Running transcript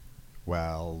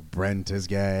Well, Brent is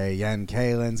gay, and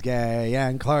Kaylin's gay,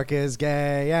 and Clark is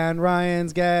gay, and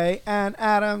Ryan's gay, and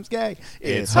Adam's gay.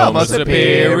 It's Homo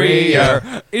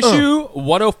Superior. Issue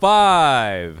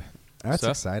 105. That's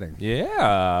exciting.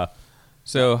 Yeah.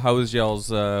 So how was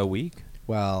y'all's week?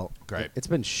 Well, Great. It's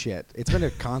been shit. It's been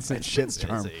a constant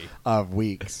shitstorm busy. of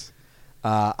weeks.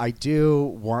 I do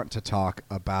want to talk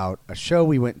about a show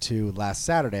we went to last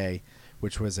Saturday,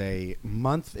 which was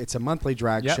it's a monthly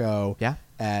drag Yep. show. Yeah.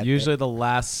 Usually the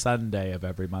last Sunday of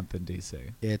every month in DC.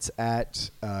 It's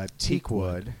at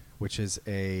Teakwood, which is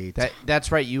a...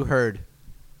 That's right. You heard.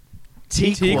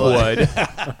 Teakwood.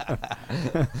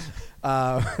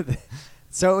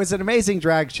 So it was an amazing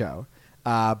drag show.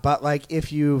 But like,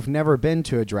 if you've never been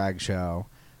to a drag show,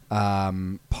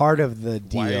 part of the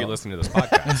deal... Why are you listening to this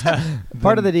podcast?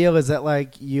 Part of the deal is that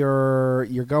like you're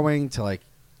going to like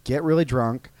get really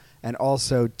drunk and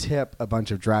also tip a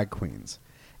bunch of drag queens.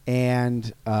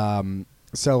 And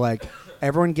so like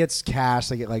everyone gets cash,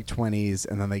 they get like 20s,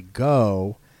 and then they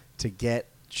go to get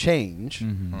change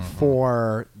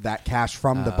for that cash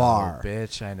from the bar.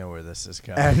 Bitch, I know where this is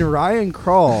going. And Ryan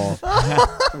Kroll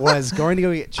was going to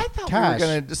go get I thought cash. we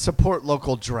were going to support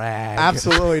local drag.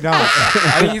 Absolutely not.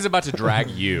 I think he's about to drag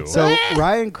you. So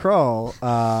Ryan Kroll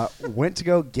went to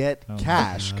go get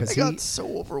cash I because got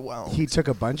so overwhelmed. he took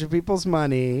a bunch of people's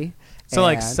money. So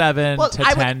like and- 7 Well, to I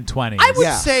would- 10, 20. I would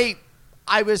Yeah. say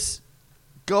I was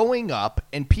going up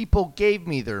and people gave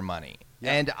me their money.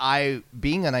 Yeah. And I,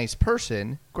 being a nice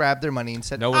person, grabbed their money and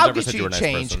said, No one's I'll ever get said you you were a nice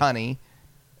change, person. honey,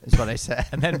 is what I said.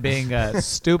 And then being a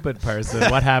stupid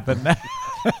person, what happened there?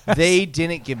 They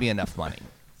didn't give me enough money.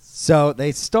 So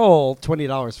they stole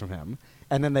 $20 from him,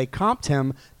 and then they comped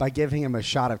him by giving him a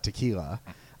shot of tequila.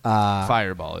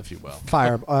 Fireball, if you will.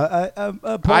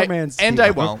 A poor man's and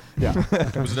tequila. I won't. Yeah.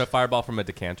 Was it a fireball from a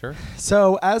decanter?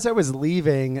 So as I was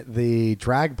leaving the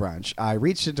drag brunch, I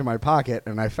reached into my pocket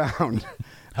and I found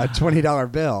a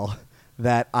 $20 bill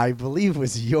that I believe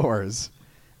was yours.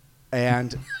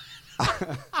 And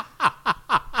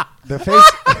the face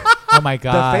Oh my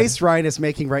God. the face Ryan is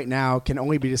making right now can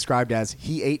only be described as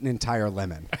he ate an entire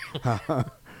lemon.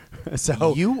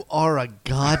 So You are a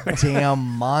goddamn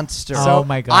monster. Oh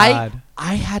my God.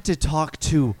 I had to talk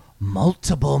to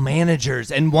multiple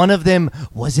managers, and one of them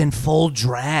was in full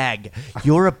drag.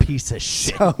 You're a piece of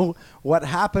shit. So what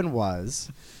happened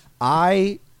was,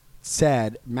 I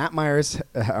said Matt Myers,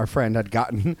 our friend, had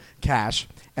gotten cash,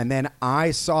 and then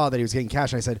I saw that he was getting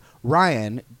cash. And I said,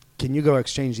 Ryan, can you go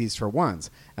exchange these for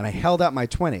ones? And I held out my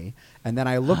 20, and then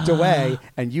I looked away,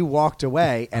 and you walked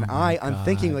away, and I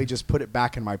unthinkingly just put it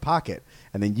back in my pocket.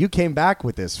 And then you came back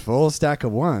with this full stack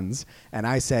of ones, and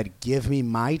I said, give me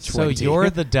my 20. So you're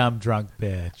the dumb drunk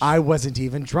bitch. I wasn't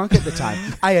even drunk at the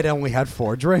time. I had only had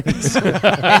 4 drinks.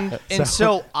 and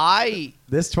so I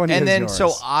This 20 and is then yours.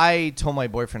 so I told my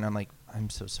boyfriend, I'm like, I'm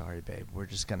so sorry, babe. We're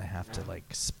just gonna have to like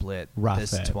split Rough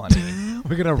this it. 20.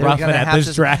 We're going to They're rough it gonna at have this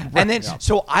to- drag. And then,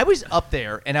 so I was up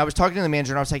there, and I was talking to the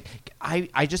manager, and I was like,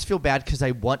 I just feel bad because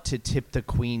I want to tip the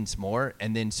queens more,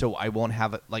 and then so I won't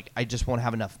have I just won't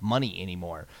have enough money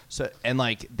anymore. So and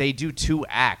like they do 2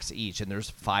 acts each, and there's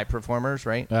 5 performers,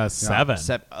 right? 7.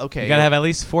 Okay, You got to have at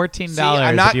least $14 See,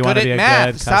 I'm not if you good want to at be a math.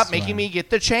 good Stop customer. making me get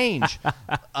the change.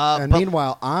 And but-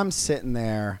 meanwhile, I'm sitting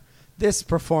there. This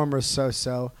performer's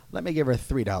so-so. Let me give her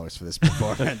 $3 for this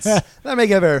performance. Let me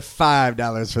give her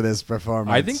 $5 for this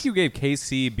performance. I think you gave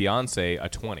KC Beyonce a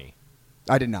 20.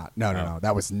 I did not. No.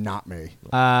 That was not me.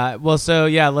 Well, so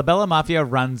yeah, La Bella Mafia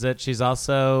runs it. She's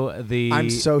also the I'm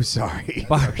so sorry.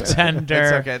 bartender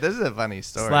It's okay. This is a funny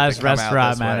story. slash to come out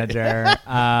restaurant this way.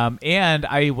 manager. And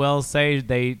I will say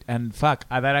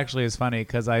that actually is funny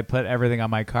because I put everything on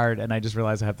my card and I just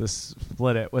realized I have to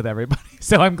split it with everybody.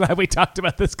 So I'm glad we talked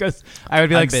about this because I would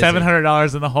be I'm like busy.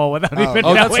 $700 in the hole without even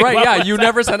Oh, that's knowing right. what Yeah, was you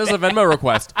never sent us a Venmo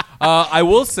request. I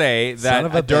will say Son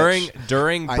of a that during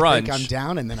bitch. I brunch, think I'm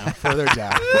down, and then I'm further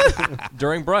down.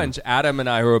 during brunch, Adam and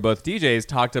I, who are both DJs,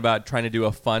 talked about trying to do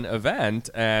a fun event,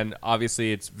 and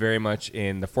obviously it's very much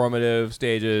in the formative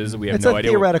stages. We have It's no a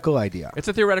idea. theoretical idea. It's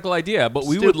a theoretical idea, but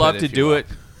we would Stupid, love to if you do will. it.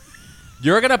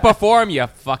 You're gonna perform, you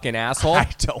fucking asshole. I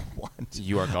don't want to.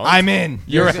 You are going. I'm in.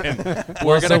 You're in.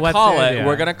 We're so gonna what's call the it. idea?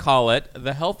 We're gonna call it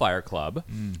the Hellfire Club,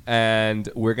 and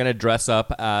we're gonna dress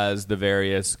up as the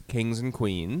various kings and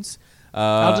queens.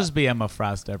 I'll just be Emma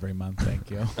Frost every month.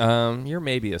 Thank you. You're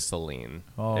maybe a Celine,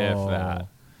 if that.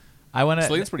 I want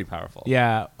Celine's to. pretty powerful.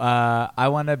 Yeah, I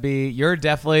want to be. You're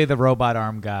definitely the robot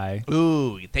arm guy.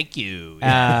 Ooh, thank you.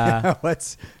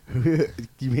 What's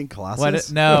you mean Colossus? What's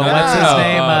his name? He's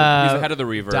the head of the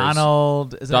Reavers.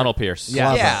 Donald. Is it- Donald Pierce.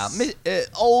 Yeah. Yeah,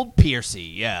 old Piercy.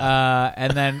 Yeah,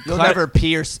 And then you'll Clark- never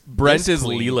pierce. Brent this is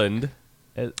queen. Leland.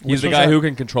 He's the guy who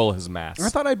can control his mass. I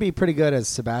thought I'd be pretty good as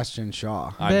Sebastian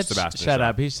Shaw. I'm Bitch, Sebastian shut Shaw.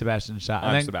 up. He's Sebastian Shaw. I'm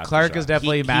And then Sebastian Clark Shaw. is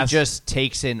definitely He just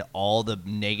takes in all the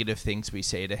negative things we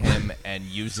say to him and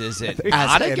uses it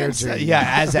As against energy.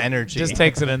 as energy. just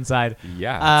takes it inside.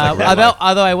 Yeah, it's like real life.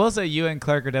 Although I will say you and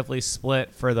Clark are definitely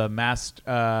split for the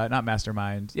not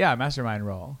mastermind. Yeah, mastermind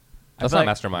role. I That's feel not like-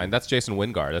 Mastermind. That's Jason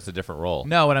Wingard. That's a different role.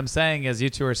 No, what I'm saying is you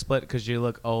two are split because you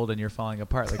look old and you're falling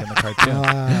apart like in the cartoon.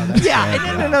 That's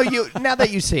yeah, good. no. You now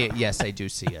that you say it, yes, I do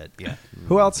see it. Yeah.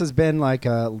 Who else has been like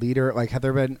a leader? Like, have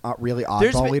there been really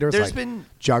There's oddball been- leaders? there's like been-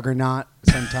 Juggernaut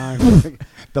sometimes,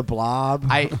 the Blob.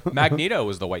 Magneto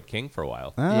was the White King for a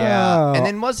while. Yeah. And Oh.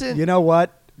 then wasn't- you know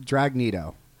what?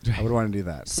 Dragnito. I would want to do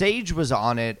that. Sage was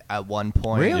on it at one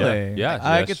point. Really? Yeah,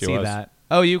 I yes, could she see was. that.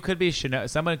 Oh, you could be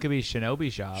someone could be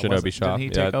Shinobi Shaw. Shinobi Shaw, Didn't he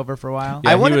yeah. take over for a while? Yeah,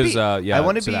 I he want to was, be. yeah, I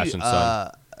want to be. Sebastian's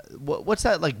son. What's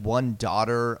that like? One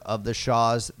daughter of the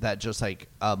Shaws that just like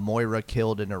Moira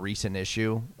killed in a recent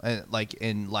issue, like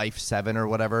in Life 7 or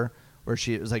whatever, where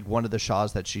it was like one of the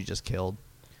Shaws that she just killed.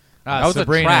 That was a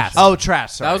Sabrina Trask. Shaw. Oh,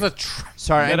 Trash. Sorry. That was a.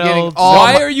 Sorry. I'm Good getting old- all.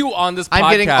 Why my, are you on this podcast?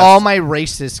 I'm getting all my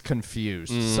racists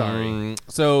confused. Sorry.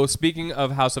 So speaking of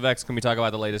House of X, can we talk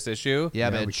about the latest issue? Yeah,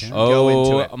 Yeah, we bitch. can. Go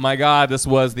into it. Oh my God! This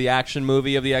was the action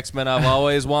movie of the X-Men I've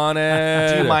always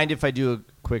wanted. Do you mind if I do a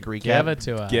quick recap? Give it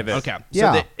to us. Give it. Okay.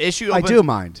 Yeah, So the issue. I Opens, do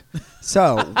mind.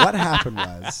 So what happened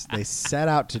was they set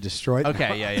out to destroy.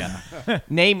 Okay. Yeah.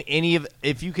 Name any of.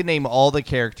 If you can name all the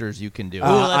characters, you can do it.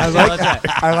 I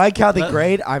like how the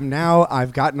grade.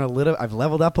 I've gotten a little. I've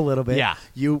leveled up a little bit. Yeah.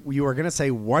 You were gonna say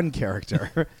one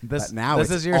character, but now this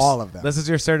it's is your, all of them. This is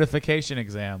your certification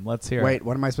exam. Let's hear Wait, it.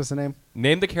 what am I supposed to name?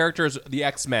 Name the characters, the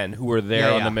X-Men who were there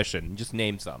Yeah, on yeah. the mission. Just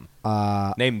name some.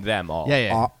 Uh, Name them all.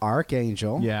 Yeah.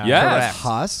 Archangel. Yeah. Yes. Correct.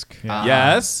 Husk. Yeah.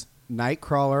 Yes.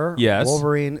 Nightcrawler. Yes.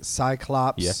 Wolverine.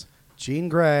 Cyclops. Yeah. Jean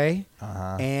Grey.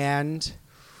 Uh-huh. And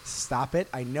stop it!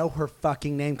 I know her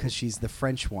fucking name because she's the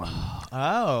French one.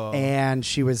 Oh. And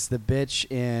she was the bitch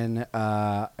in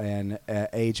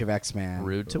Age of X-Man.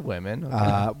 Rude to women.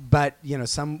 Okay. But you know,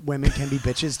 some women can be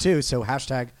bitches too. So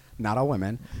hashtag not all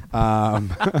women.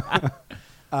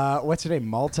 What's her name?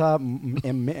 Malta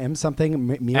M something.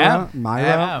 Mira. M.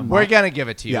 Myra. M. We're gonna give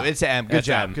it to you. Yeah. It's M. Good It's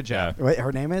job. M, Good job. Wait,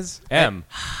 her name is. M.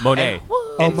 Monet.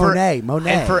 Oh, And for- Monet.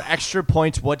 And for extra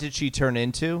points, what did she turn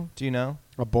into? Do you know?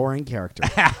 A boring character.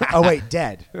 Oh wait,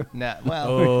 dead. No. Well,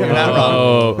 Oh, you're not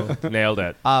wrong. Nailed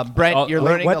it. Brent, Oh, you're wait,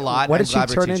 learning what, a lot. What I'm did she glad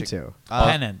we're turn teaching. into?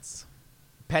 Penance.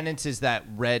 Penance is that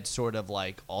red sort of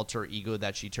like alter ego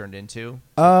that she turned into.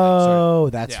 Oh,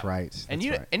 that's Yeah. right. And That's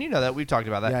you right. and you know that we've talked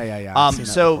about that. Yeah. I've seen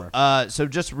that before. So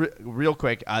just real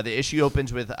quick, the issue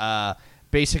opens with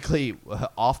basically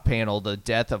off panel the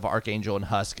death of Archangel and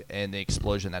Husk and the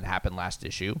explosion that happened last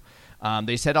issue.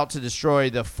 They set out to destroy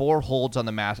the 4 holds on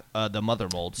the mother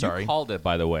mold. Sorry. You called it,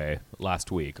 by the way,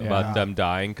 last week Yeah. about them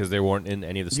dying because they weren't in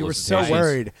any of the You were so solicitations.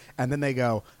 worried, and then they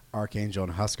go, Archangel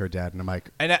and Husk are dead, and I'm like,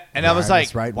 And I was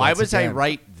like, right why once was I again.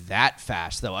 right that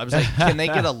fast though? I was like, can they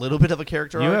get a little bit of a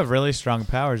character You arc? have really strong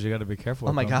powers. You got to be careful.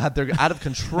 Oh with my them. god, they're out of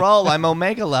control. I'm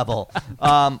Omega level.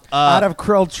 out of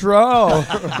Krilltro.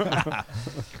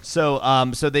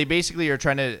 So they basically are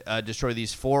trying to destroy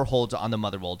these 4 holds on the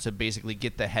mother mold to basically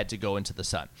get the head to go into the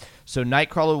sun. So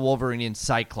Nightcrawler, Wolverine, and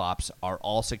Cyclops are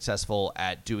all successful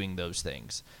at doing those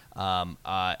things.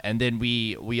 And then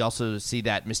we also see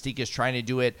that Mystique is trying to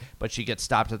do it, but she gets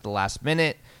stopped at the last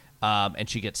minute, and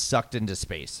she gets sucked into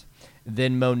space.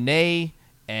 Then Monet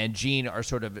and Jean are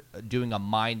sort of doing a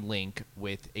mind link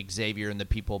with Xavier and the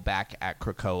people back at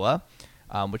Krakoa,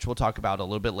 which we'll talk about a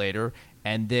little bit later.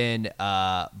 And then,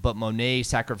 but Monet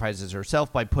sacrifices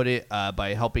herself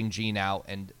by helping Jean out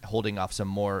and holding off some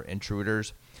more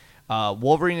intruders.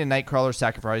 Wolverine and Nightcrawler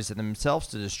sacrifice themselves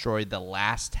to destroy the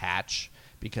last hatch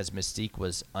because Mystique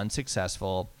was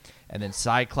unsuccessful. And then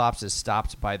Cyclops is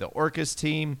stopped by the Orcus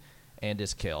team and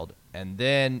is killed. And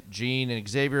then Jean and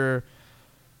Xavier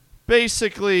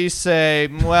basically say,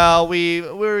 well, we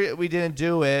didn't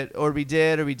do it, or we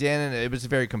did, or we didn't. It was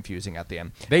very confusing at the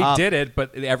end. They did it,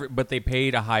 but they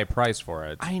paid a high price for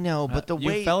it. I know, but the You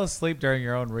way fell asleep during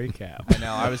your own recap. I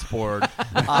know, I was bored.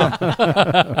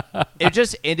 It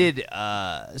just ended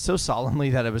so solemnly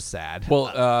that it was sad.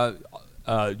 Well,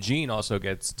 Jean also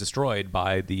gets destroyed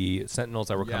by the Sentinels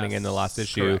that were coming in the last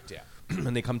issue. Correct, yeah.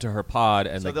 And they come to her pod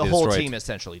and So like the they whole destroy it. team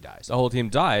essentially dies. The whole team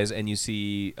dies, and you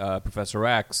see Professor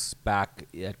X back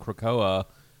at Krakoa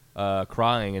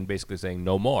crying and basically saying,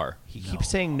 "No more." He keeps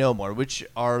saying no more, which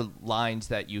are lines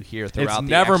that you hear throughout It's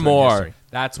the never X-Men more. history.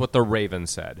 That's what the Raven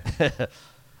said.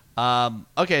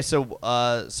 Okay, so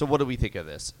what do we think of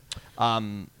this?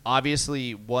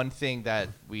 Obviously, one thing that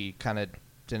we kind of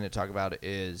didn't talk about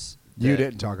is You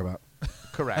didn't talk about.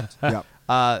 Correct. Yep.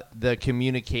 The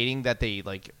communicating that they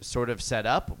like sort of set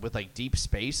up with like deep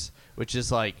space, which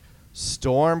is like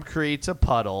Storm creates a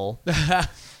puddle,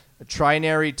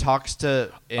 Trinary talks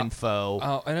to Info,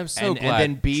 Oh, and I'm so glad. and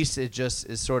then Beast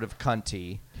is sort of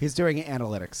cunty. He's doing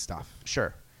analytics stuff.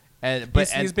 Sure, but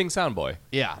he's being sound boy.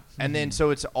 yeah, and then so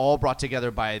it's all brought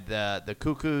together by the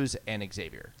Cuckoos and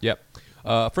Xavier. Yep.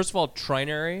 First of all,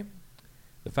 Trinary,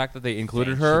 the fact that they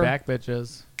included She her, back,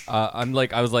 bitches.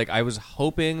 I was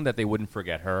hoping that they wouldn't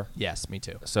forget her. Yes, me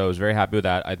too. So I was very happy with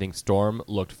that. I think Storm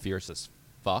looked fierce as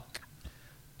fuck.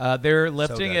 They're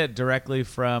lifting good. it directly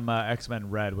from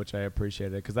X-Men Red, which I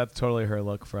appreciated because that's totally her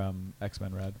look from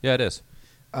X-Men Red. Yeah, it is.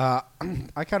 I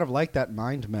kind of like that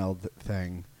mind meld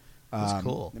thing. That's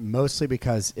cool. Mostly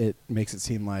because it makes it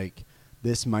seem like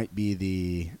this might be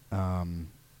the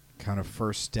kind of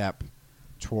first step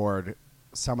toward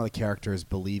some of the characters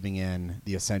believing in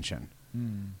the Ascension.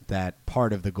 That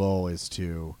part of the goal is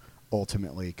to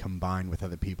ultimately combine with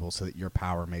other people so that your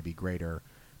power may be greater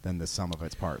than the sum of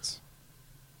its parts.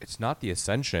 It's not the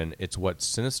Ascension. It's what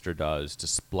Sinister does to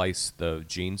splice the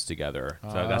genes together.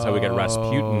 So that's how we get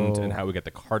Rasputin and how we get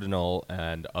the Cardinal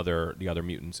and the other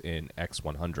mutants in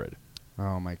X-100.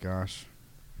 Oh my gosh.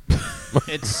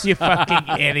 It's You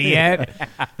fucking idiot.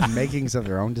 Makings of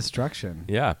their own destruction.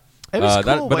 Yeah. It was a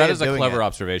cool but way that of is a doing clever it.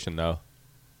 observation, though.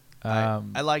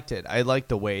 I liked it. I liked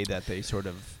the way that they sort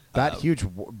of That huge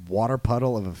water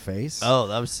puddle of a face. Oh,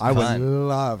 that was I would fun.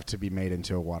 love to be made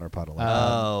into a water puddle.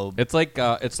 Oh, It's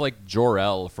like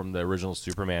Jor-El from the original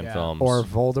Superman Yeah. films, Or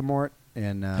Voldemort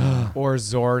in Or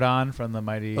Zordon from the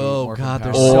Mighty Oh, Morphin God,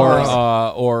 Power. there's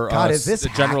so or God, is this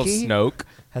General hacky? Snoke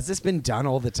Has this been done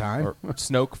all the time? or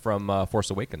Snoke from Force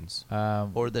Awakens.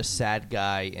 or the sad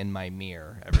guy in my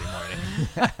mirror every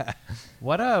morning.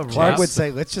 What a Clark rough, would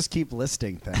say, let's just keep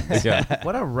listing things. Yeah.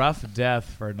 what a rough death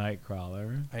for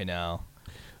Nightcrawler. I know.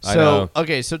 I So know.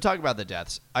 okay, so talk about the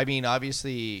deaths. I mean,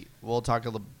 obviously, we'll talk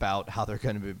about how they're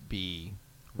going to be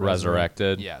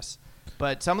Resurrected. Yes,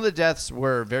 but some of the deaths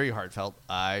were very heartfelt.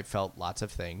 I felt lots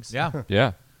of things. Yeah.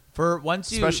 Yeah. For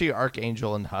once you especially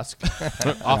Archangel and Husk.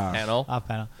 Off panel. off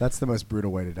panel. That's the most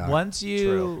brutal way to die. Once you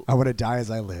True. I want to die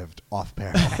as I lived, off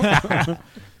panel.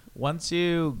 once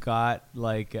you got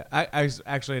like I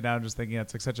actually now I'm just thinking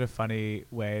it's like such a funny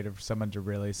way for someone to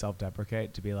really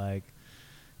self-deprecate to be like,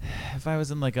 if I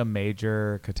was in like a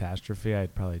major catastrophe,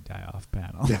 I'd probably die off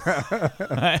panel.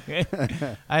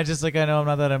 I just like I know I'm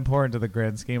not that important to the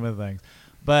grand scheme of things.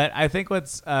 But I think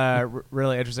what's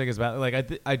really interesting is about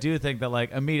like I do think that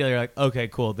like immediately you're like, okay,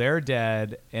 cool, they're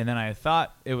dead, and then I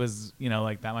thought it was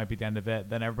like that might be the end of it.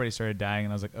 Then everybody started dying,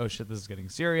 and I was like, oh shit, this is getting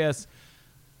serious.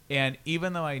 And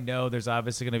even though I know there's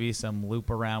obviously going to be some loop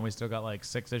around, we still got like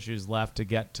 6 issues left to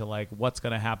get to like what's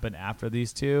going to happen after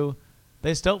these two.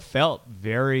 They still felt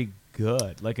very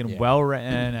good, like and Yeah. well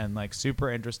written and like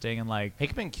super interesting and like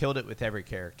Hickman killed it with every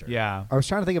character. yeah. I was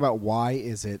trying to think about why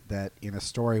is it that in a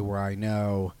story where I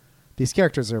know these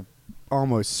characters are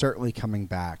almost certainly coming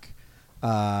back,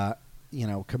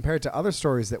 compared to other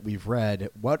stories that we've read,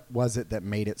 what was it that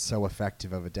made it so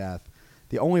effective of a death?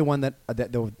 The only one the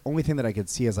only thing that I could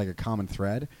see as like a common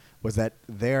thread was that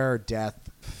their death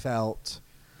felt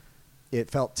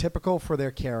typical for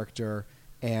their character,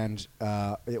 and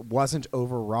it wasn't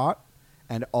overwrought,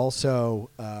 and also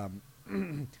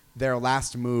their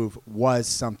last move was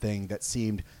something that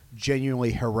seemed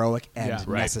genuinely heroic and Yeah.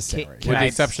 Right. necessary. With the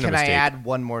exception of Can a I state. add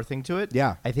one more thing to it?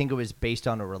 Yeah. I think it was based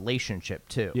on a relationship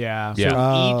too. Yeah. So Yeah.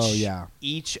 Oh, yeah.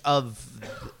 each of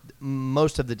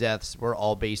most of the deaths were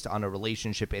all based on a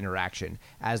relationship interaction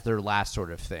as their last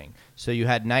sort of thing. So you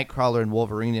had Nightcrawler and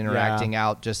Wolverine interacting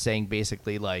out, just saying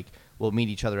basically like we'll meet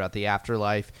each other at the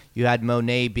afterlife. You had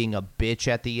Monet being a bitch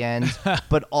at the end,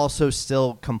 but also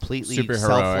still completely Super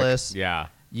heroic. selfless. Yeah.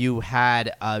 You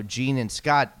had Jean and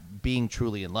Scott being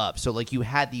truly in love. So like you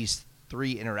had these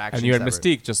 3 interactions. And you had that were-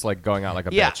 Mystique just like going out like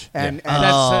a Yeah. bitch. And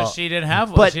That's, so she didn't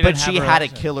have But she didn't she have had a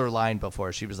relationship. killer line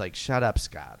before. She was like, "Shut up,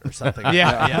 Scott," or something.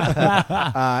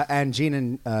 Yeah. and Jean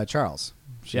and Charles.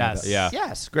 She had Yes. that. Yeah.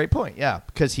 Yes, great point. Yeah,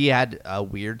 because he had a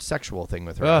weird sexual thing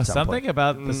with her. Ugh, at some something point.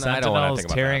 about the I don't wanna Sentinels think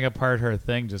about tearing that. apart her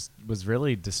thing just was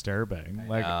really disturbing.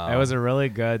 Like know. it was a really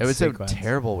good. It was sequence. a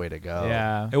terrible way to go.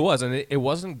 Yeah. It was, and it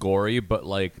wasn't gory, but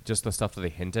like just the stuff that they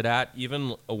hinted at.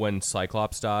 Even when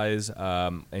Cyclops dies,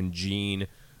 and Jean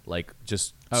like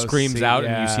just screams see, out,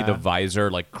 and you see yeah. the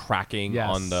visor like cracking Yes.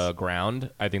 on the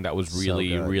ground. I think that was really,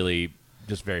 good. really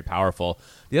just very powerful.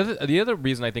 The other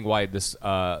reason I think why this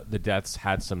the deaths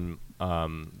had some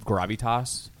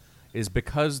gravitas is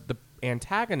because the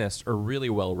antagonists are really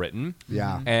well written.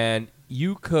 Yeah. And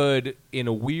you could, in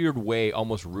a weird way,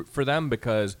 almost root for them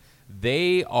because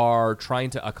they are trying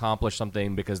to accomplish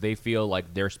something because they feel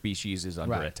like their species is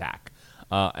under Right. attack.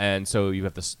 And so you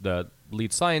have the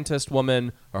lead scientist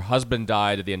woman. Her husband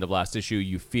died at the end of last issue.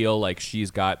 You feel like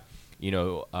she's got,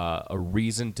 a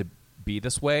reason to be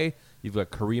this way. You've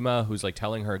got Karima, who's like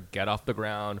telling her, get off the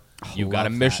ground. You've got a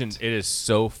love mission. that. It is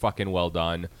so fucking well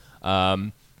done.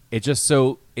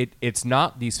 It's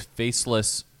not these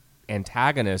faceless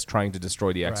antagonists trying to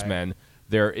destroy the X-Men.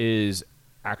 There is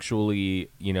actually,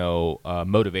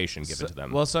 motivation given to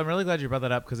them. Well, so I'm really glad you brought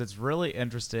that up because it's really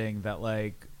interesting that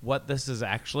like what this is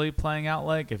actually playing out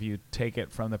like if you take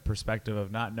it from the perspective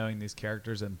of not knowing these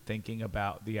characters and thinking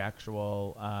about the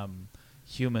actual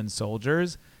human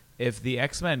soldiers. If the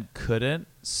X-Men couldn't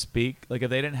speak, like if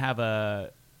they didn't have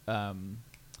a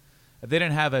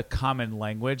common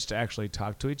language to actually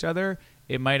talk to each other,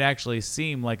 it might actually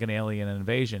seem like an alien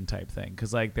invasion type thing.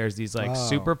 Because like there's these like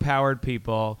super powered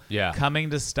people coming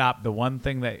to stop the one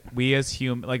thing that we as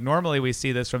human, like normally we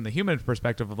see this from the human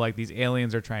perspective of like these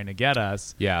aliens are trying to get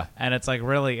us. Yeah. And it's like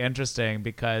really interesting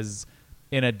because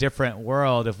in a different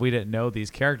world, if we didn't know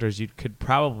these characters, you could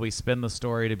probably spin the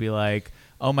story to be like,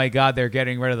 oh my God, they're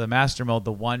getting rid of the master mold.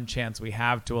 The one chance we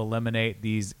have to eliminate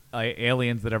these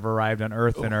aliens that have arrived on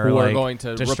Earth and are Who are like going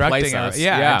to destructing replace us.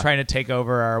 and trying to take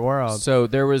over our world. So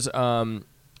there was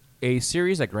a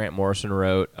series that Grant Morrison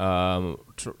wrote, kind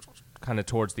of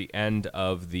towards the end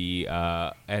of the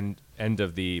end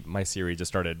of the my series just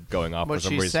started going off. What's for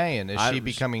some she reason. saying? Is she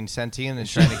becoming sentient and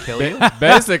trying to kill you?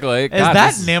 Basically, Is God,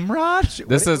 that this, Nimrod?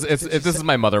 this is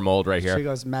my mother mold right She here.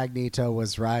 goes, Magneto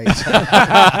was right.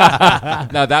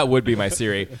 Now that would be my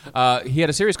series. He had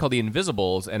a series called The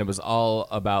Invisibles, and it was all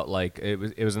about like it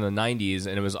was in the 90s,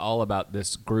 and it was all about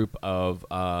this group of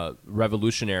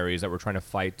revolutionaries that were trying to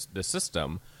fight the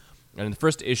system. And in the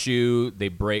first issue, the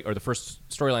first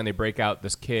storyline, they break out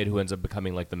this kid who ends up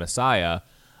becoming like the Messiah.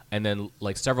 And then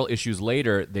like several issues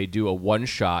later, they do a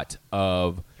one-shot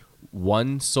of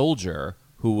one soldier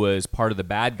who was part of the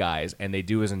bad guys, and they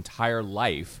do his entire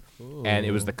life. Ooh. And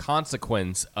it was the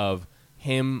consequence of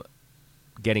him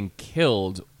getting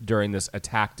killed during this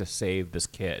attack to save this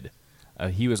kid.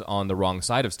 He was on the wrong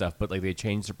side of stuff, but like they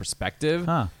changed the perspective.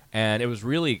 Huh. And it was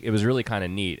really kind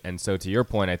of neat. And so, to your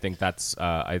point, I think that's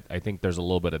I think there's a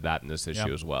little bit of that in this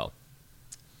issue as well.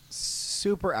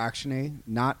 Super actiony,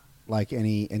 not like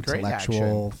any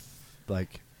intellectual action.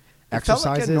 like It felt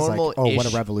like a exercises. normal what a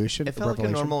issue. revolution! It felt like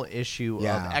a normal issue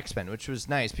Yeah. of X-Men, which was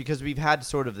nice because we've had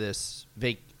sort of this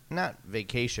not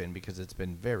vacation because it's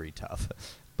been very tough,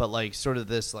 but like sort of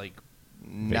this like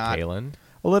not Kalen?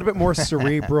 a little bit more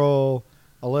cerebral,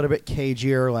 a little bit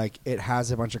cagier. Like it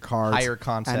has a bunch of cards, Higher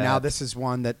concept. and now this is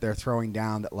one that they're throwing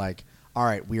down. That like, all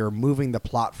right, we are moving the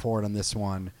plot forward on this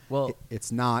one. Well,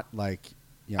 it's not like.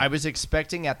 I was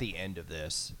expecting at the end of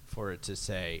this for it to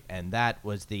say, and that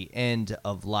was the end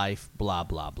of life, blah,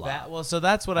 blah, blah. So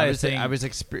that's what I think.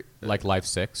 like Life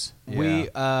 6. We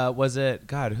was it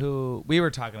God who we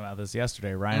were talking about this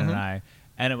yesterday, Ryan and I,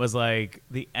 and it was like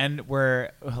the end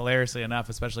where hilariously enough,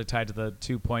 especially tied to the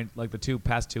the two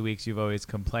past 2 weeks, you've always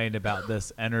complained about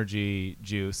this energy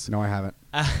juice. No, I haven't.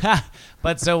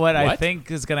 But so what I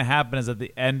think is going to happen is at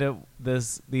the end of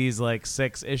these like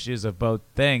 6 issues of both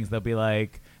things, they'll be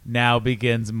like, now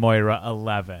begins Moira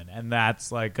 11, and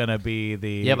that's like going to be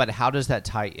the but how does that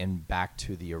tie in back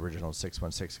to the original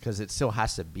 616? Because it still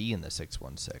has to be in the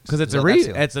 616. because it's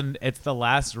it's the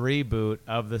last reboot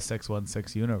of the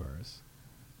 616 universe.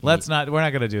 We're not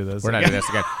going to do this. We're not doing this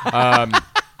again.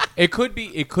 It could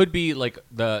be like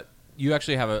you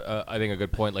actually have I think a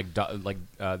good point. Like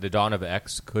the Dawn of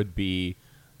X could be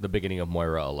the beginning of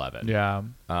Moira 11. Yeah.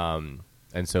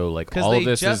 And so like because all they of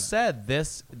this just is said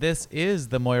this is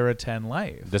the Moira 10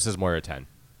 life. this is Moira 10.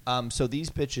 So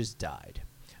these bitches died.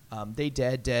 They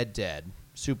dead,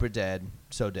 super dead,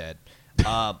 so dead.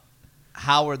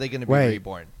 How are they going to be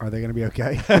reborn? Are they going to be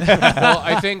okay? Well,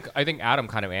 I think Adam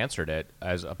kind of answered it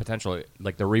as a potential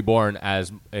like the reborn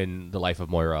as in the life of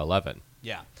Moira 11.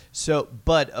 Yeah. So,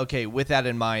 but okay, with that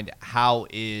in mind, how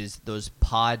is those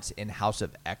pods in House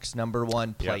of X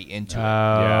 #1 play into it?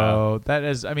 Oh, that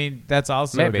is. I mean, that's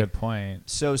also Maybe. a good point.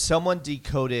 So, someone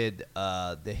decoded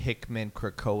the Hickman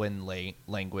Krakoan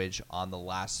language on the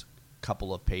last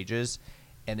couple of pages,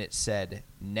 and it said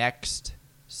 "next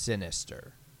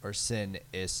sinister" or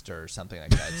 "sinister" or something like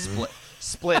that.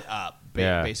 split up,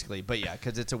 basically. But yeah,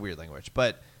 because it's a weird language.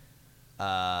 But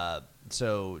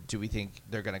so, do we think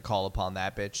they're going to call upon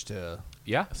that bitch to?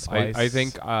 Yeah, Spice. I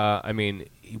think. I mean,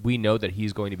 we know that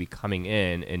he's going to be coming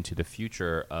into the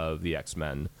future of the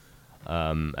X-Men.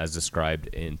 as described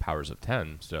in Powers of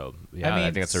 10. So yeah, I,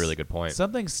 mean, think that's a really good point.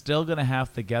 Something's still going to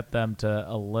have to get them to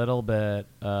a little bit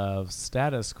of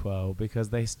status quo because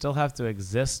they still have to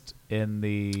exist in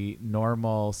the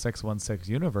normal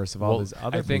 616 universe of all Well, these I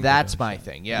other think people That's doing my shit.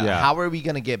 thing. Yeah. Yeah. How are we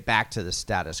going to get back to the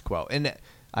status quo? And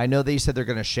I know they said they're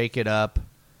going to shake it up,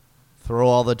 throw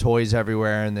all the toys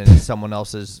everywhere, and then it's someone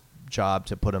else's job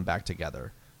to put them back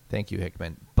together. Thank you,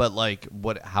 Hickman. But like,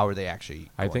 what? How are they actually?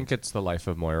 I going think to? it's the life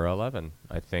of Moira 11.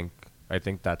 I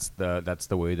think that's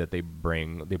the way that they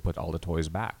put all the toys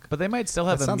back. But they might still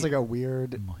have That sounds me- like a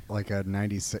weird, like a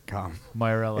 '90s sitcom.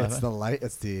 Moira 11. It's the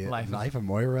Life life, of- of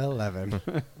Moira 11.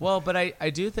 Well, but I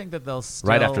do think that they'll still...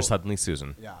 Right after Suddenly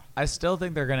Susan. yeah. I still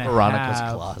think they're going to Veronica's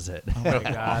have... Closet. Oh, my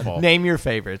God. Awful. Name your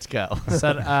favorites. Go.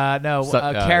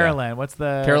 Carolyn. What's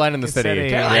the... Caroline in the City.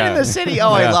 Caroline Yeah. in the City.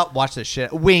 Oh, I Yeah. love watch this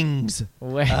shit. Wings.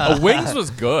 Wings was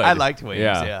good. I liked Wings.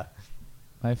 Yeah.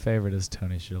 My favorite is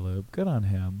Tony Shalhoub. Good on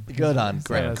him. Good on.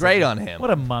 Great. Yeah, Great on him.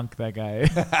 What a monk that guy is.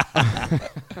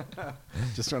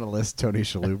 Just trying to list Tony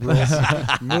Shalhoub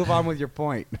rules. Move on with your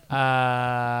point.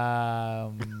 I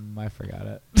forgot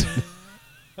it.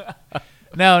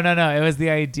 No. It was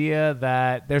the idea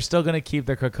that they're still going to keep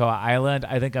the Krakoa Island.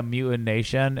 I think a mutant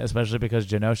nation, especially because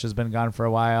Genosha's been gone for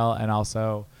a while, and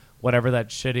also whatever that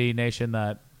shitty nation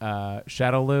that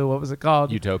Shadowloo, what was it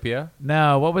called? Utopia.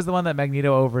 No, what was the one that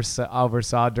Magneto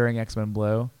oversaw during X-Men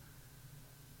Blue?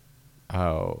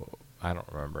 Oh, I don't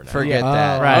remember now. Forget Yeah.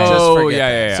 that. Right. Just Oh, forget yeah,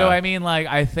 that. yeah. So I mean, like,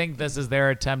 I think this is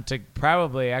their attempt to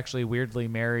probably actually weirdly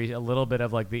marry a little bit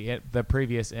of like the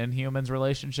previous Inhumans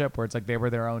relationship, where it's like they were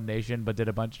their own nation but did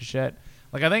a bunch of shit.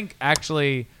 Like, I think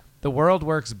actually the world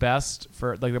works best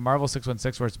for like the Marvel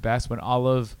 616 works best when all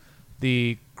of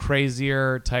the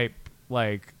crazier type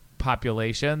like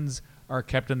populations are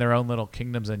kept in their own little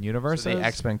kingdoms and universes. So the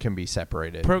X-Men can be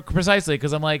separated. Precisely,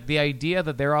 because I'm like, the idea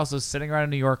that they're also sitting around in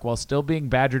New York while still being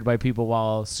badgered by people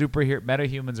while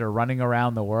metahumans are running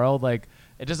around the world, like,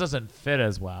 it just doesn't fit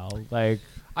as well. Like,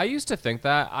 I used to think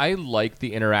that. I like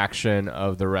the interaction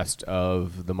of the rest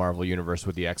of the Marvel universe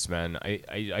with the X-Men.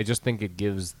 I just think it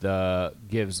gives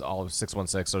all of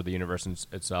 616 or the universe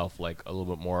itself like a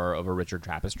little bit more of a richer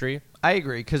tapestry. I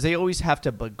agree, because they always have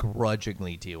to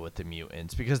begrudgingly deal with the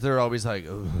mutants because they're always like,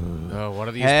 "Ooh, Oh, what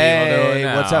are these hey, people doing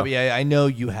now? what's up? Yeah, I know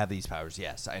you have these powers.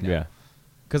 Yes, I know. Yeah.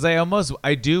 because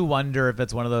I do wonder if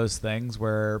it's one of those things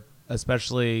where,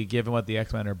 especially given what the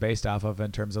X-Men are based off of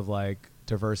in terms of like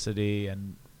diversity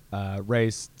and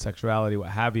race, sexuality, what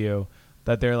have you,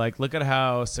 that they're like, look at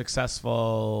how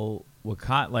successful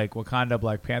Wakanda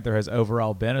Black Panther has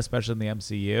overall been, especially in the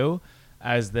MCU,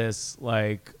 as this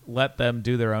like let them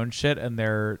do their own shit and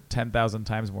they're 10,000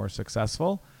 times more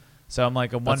successful. So I'm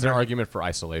like, I'm That's an wondering. argument for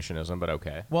isolationism, but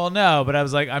okay. Well, no, but I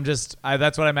was like,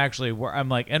 that's what I'm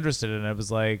like interested in. I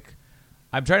was like,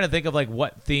 I'm trying to think of like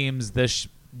what themes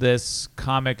this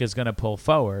comic is going to pull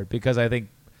forward, because I think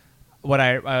what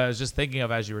I was just thinking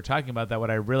of as you were talking about that,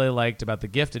 what I really liked about The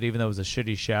Gifted, even though it was a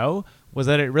shitty show, was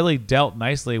that it really dealt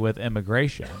nicely with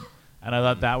immigration. And I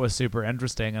thought that was super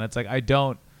interesting. And it's like, I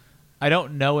don't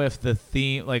know if the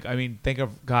theme, like, I mean, think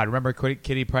of, God, remember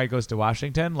Kitty Pryde Goes to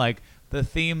Washington? Like, the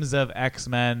themes of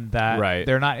X-Men that Right.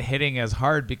 they're not hitting as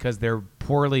hard because they're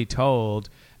poorly told,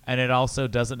 and it also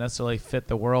doesn't necessarily fit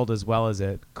the world as well as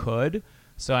it could.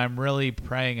 So I'm really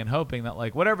praying and hoping that,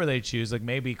 like, whatever they choose, like,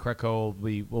 maybe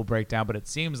Krakoa will break down, but it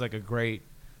seems like a great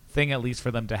thing, at least for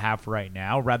them to have right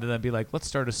now, rather than be like, let's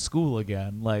start a school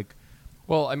again. Like,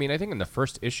 Well, I mean, I think in the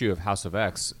first issue of House of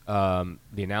X, the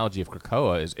analogy of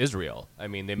Krakoa is Israel. I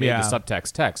mean, they made Yeah. the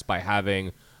subtext text by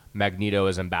having Magneto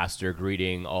as ambassador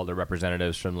greeting all the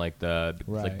representatives from like the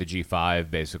Right. G5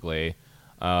 basically.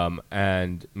 And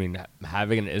I mean,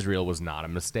 having an Israel was not a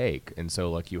mistake. And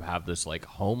so like you have this like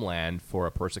homeland for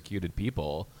a persecuted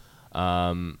people.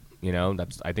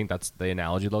 I think that's the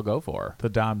analogy they'll go for. the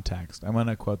Dom text. I'm going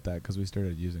to quote that because we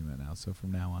started using that now. So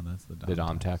from now on, that's the Dom The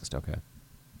Dom text, okay.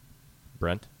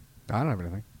 Brent? I don't have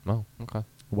anything. Oh, okay.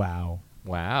 Wow.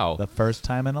 Wow. The first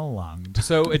time in a long time.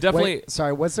 So it definitely Wait,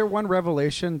 sorry, was there one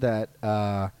revelation that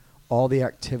all the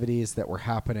activities that were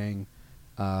happening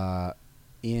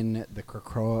in the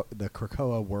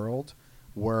Krakoa world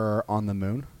were on the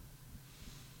moon?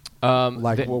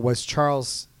 Was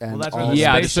Charles and Well, that's all where the the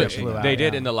yeah, spaceship spaceships flew out, they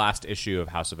did yeah. in the last issue of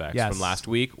House of X Yes. from last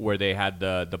week, where they had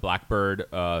the Blackbird,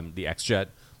 the X-Jet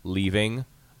leaving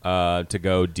to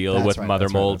go deal That's with right, Mother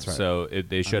that's right, Mold. that's right. So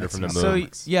they showed it makes from the sense.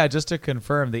 moon. So yeah, just to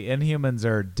confirm, the Inhumans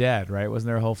are dead, right? Wasn't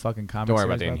there a whole fucking comic? Don't worry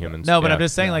about series the that? Inhumans. No, but Yeah. I'm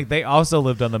just saying, Yeah. like they also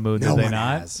lived on the moon, No did they one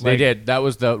not? has. They Like, did. That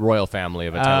was the royal family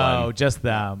of Attilan. Oh, just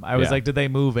them. I was Yeah. like, did they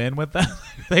move in with them?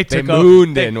 they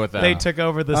mooned in with them. They took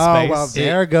over the Oh space. well,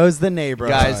 there goes the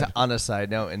neighborhood. Guys, on a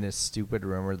side note, in this stupid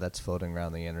rumor that's floating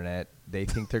around the internet, they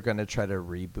think they're going to try to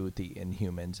reboot the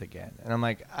Inhumans again. And I'm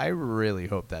like, I really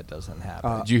hope that doesn't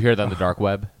happen. Did you hear that on the dark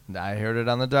web? I heard it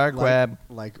on the dark like, web.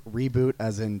 like reboot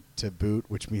as in to boot,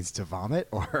 which means to vomit,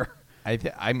 or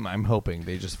I'm hoping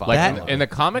they just follow Like in the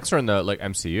comics or in the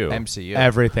MCU? MCU.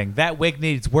 Everything. That wig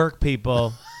needs work,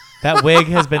 people. That wig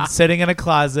has been sitting in a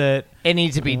closet. It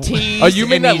needs to be teased. Oh, you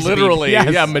mean it that needs to be- literally?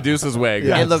 Yes. Yeah, Medusa's wig.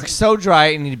 Yeah. It looks so dry.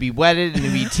 It needed to be wetted. It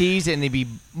needed to be teased. It needed to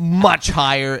be much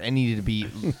higher. It needed to be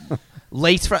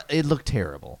lace front. It looked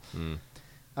terrible. do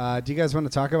you guys want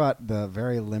to talk about the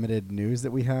very limited news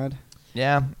that we had?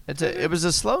 Yeah, it was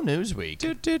a slow news week.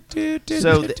 So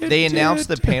they announced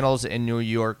the panels in New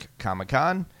York Comic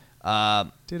Con.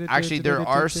 Actually, there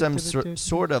are some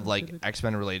sort of like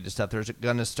X-Men related stuff. They're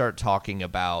going to start talking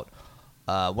about.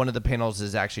 One of the panels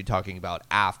is actually talking about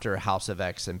after House of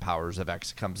X and Powers of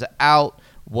X comes out,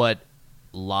 what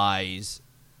lies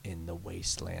in the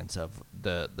wastelands of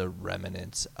the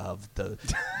remnants of the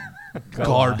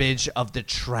garbage of the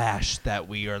trash that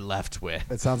we are left with.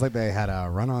 It sounds like they had a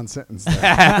run-on sentence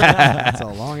there. It's a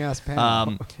long-ass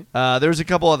panel. There's a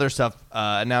couple other stuff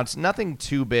announced. Nothing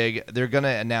too big. They're gonna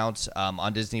announce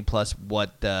on Disney Plus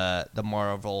what the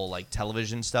Marvel like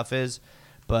television stuff is.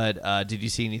 But did you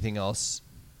see anything else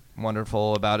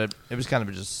wonderful about it? It was kind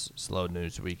of just slow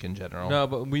news week in general. No,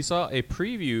 but we saw a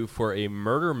preview for a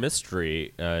murder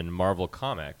mystery in Marvel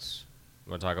Comics.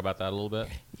 You want to talk about that a little bit?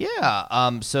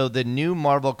 Yeah. So the new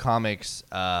Marvel Comics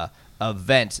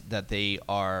event that they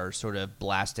are sort of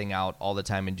blasting out all the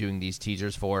time and doing these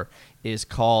teasers for is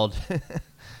called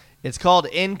it's called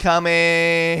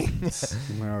Incoming.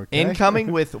 Okay.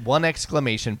 Incoming with one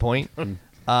exclamation point.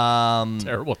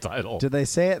 Terrible title. Did they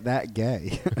say it that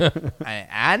gay?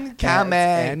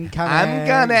 Incoming. Incoming. I'm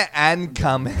gonna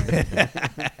incoming.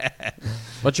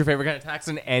 What's your favorite kind of tax?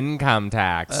 An income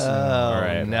tax. Oh, All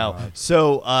right. no.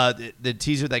 So the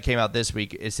teaser that came out this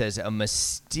week, it says a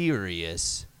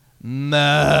mysterious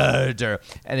murder.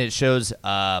 And it shows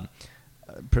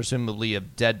presumably a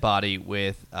dead body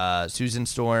with Susan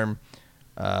Storm,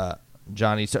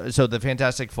 Johnny. So the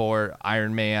Fantastic Four,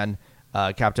 Iron Man,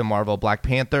 Captain Marvel, Black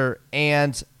Panther,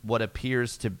 and what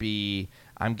appears to be,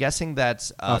 I'm guessing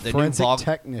that's a the new forensic Vol-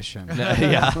 technician.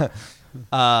 yeah.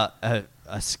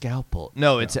 A scalpel.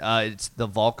 No, it's the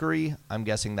Valkyrie. I'm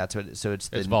guessing that's what. So it's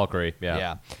Valkyrie. Yeah.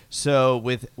 Yeah. So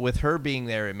with her being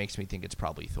there, it makes me think it's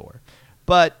probably Thor.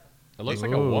 But It looks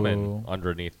like a woman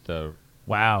underneath the.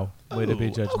 Wow. Way to be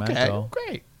judgmental. Okay,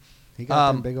 great. He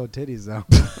got them big old titties, though.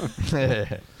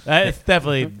 It's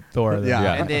definitely Thor. Then.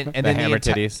 Yeah. And then The hammer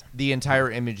titties. the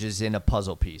entire image is in a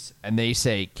puzzle piece, and they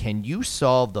say, "Can you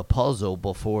solve the puzzle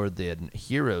before the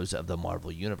heroes of the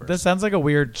Marvel universe?" This sounds like a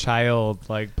weird child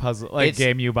like puzzle like It's-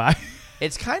 game you buy.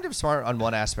 It's kind of smart on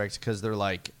one aspect because they're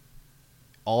like,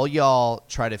 all y'all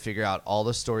try to figure out all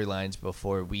the storylines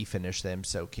before we finish them.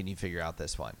 So can you figure out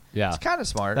this one? Yeah. It's kind of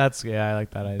smart. I like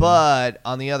that idea. But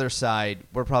on the other side,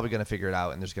 we're probably going to figure it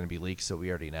out, and there's going to be leaks, so we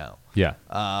already know. Yeah.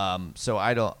 So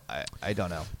I don't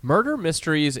know. Murder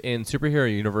mysteries in superhero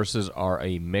universes are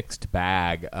a mixed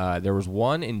bag. There was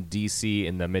one in DC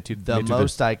in the mid The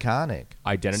most iconic.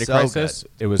 Identity So Crisis.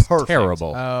 good. It was Perfect.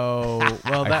 terrible. oh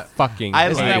well, I that fucking I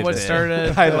isn't that hated what it.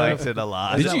 started? I liked it a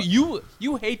lot. Did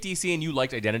you hate DC and you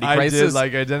liked Identity I Crisis? did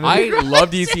like Identity I Crisis. love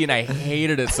DC and I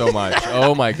hated it so much.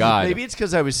 Oh my god. Maybe it's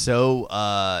because I was so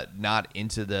not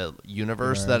into the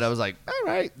universe that I was like, all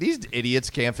right, these idiots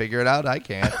can't figure it out. I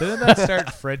can't. Didn't that start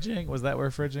fridging? Was that where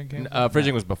fridging came from?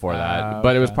 Fridging was before that, Ah,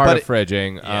 but it was okay. part But of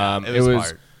Fridging. yeah, it was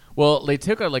smart. Well, they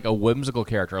took a whimsical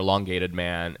character, elongated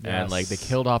man, and Yes. like they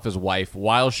killed off his wife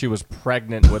while she was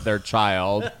pregnant with their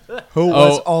child. Who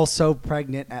was Oh. also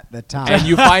pregnant at the time. And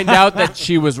you find out that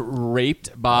she was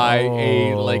raped by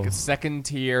a Oh. like second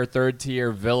tier, third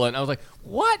tier villain. I was like,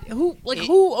 what? Who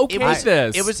okays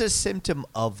this? It was a symptom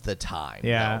of the time.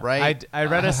 Yeah, though, right. I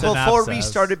read a before we synopsis.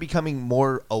 started becoming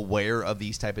more aware of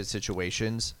these type of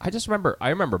situations. I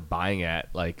remember buying it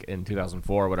like in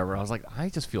 2004 or whatever. I was like, I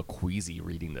just feel queasy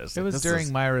reading this. It Like, was this during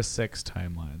is- Myra 6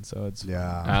 timeline, so it's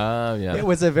yeah. yeah. It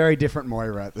was a very different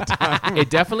Moira at the time. It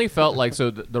definitely felt like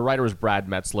the writer was Brad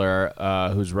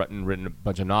Metzler, who's written a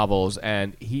bunch of novels,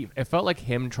 and it felt like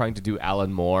him trying to do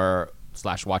Alan Moore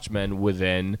slash Watchmen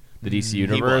within the DC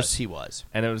universe. He was.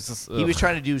 And it was just He was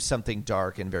trying to do something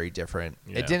dark and very different.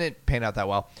 Yeah. It didn't pan out that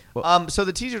well. So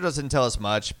the teaser doesn't tell us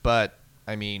much, but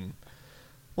I mean,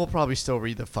 we'll probably still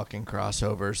read the fucking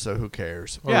crossover. So who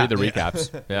cares? Or read the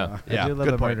recaps. Yeah. Yeah, I do love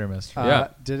good a point. murder mystery. Yeah.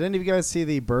 Did any of you guys see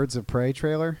the Birds of Prey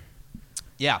trailer?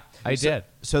 Yeah, I did.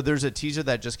 So there's a teaser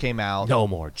that just came out. No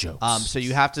more jokes. So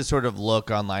you have to sort of look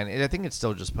online. And I think it's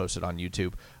still just posted on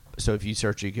YouTube. So if you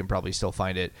search, you can probably still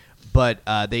find it. But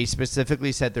they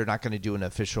specifically said they're not going to do an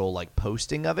official like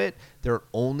posting of it. They're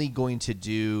only going to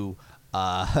do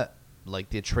like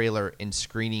the trailer and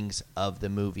screenings of the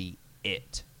movie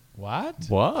It. What?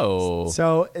 Whoa.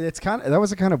 So it's that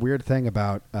was a kind of weird thing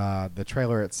about the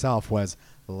trailer itself was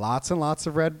lots and lots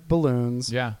of red balloons.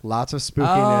 Yeah. Lots of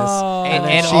spookiness. Oh, And,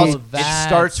 then also, it that's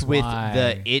starts with why.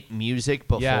 the It music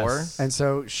before. Yes. And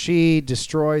so she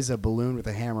destroys a balloon with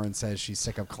a hammer and says she's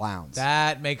sick of clowns.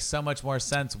 That makes so much more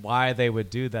sense why they would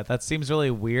do that. That seems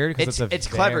really weird because It's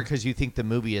clever because you think the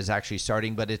movie is actually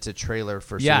starting, but it's a trailer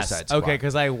for yes, Suicide Squad. okay,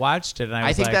 because I watched it and I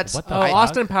was think like, that's- what the Oh, fuck?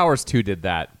 Austin Powers 2 did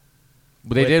that.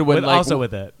 But they did with also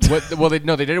with it.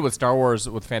 They did it with Star Wars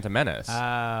with Phantom Menace.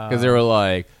 Oh. Because they were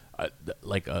like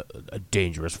a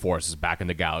dangerous force is back in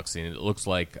the galaxy, and it looks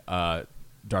like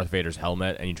Darth Vader's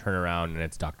helmet, and you turn around and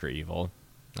it's Dr. Evil.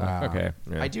 Okay.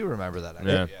 Yeah. I do remember that.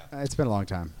 Yeah. It's been a long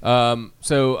time.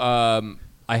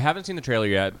 I haven't seen the trailer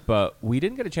yet, but we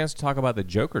didn't get a chance to talk about the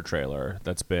Joker trailer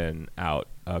that's been out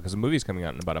because the movie's coming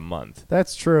out in about a month.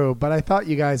 That's true, but I thought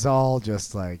you guys all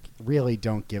just like really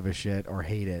don't give a shit or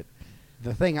hate it.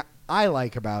 The thing I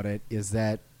like about it is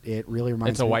that it really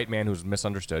reminds It's a me. white man who's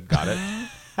misunderstood. Got it?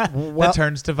 That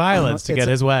turns to violence to it's get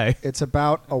his way. It's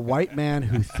about a white man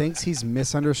who thinks he's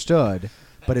misunderstood,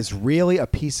 but is really a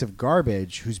piece of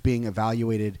garbage who's being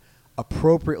evaluated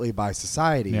appropriately by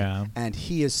society. Yeah. And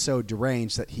he is so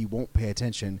deranged that he won't pay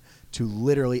attention to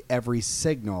literally every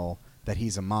signal that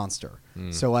he's a monster.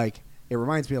 So, like, it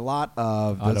reminds me a lot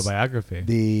of Autobiography.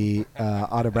 the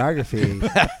autobiography.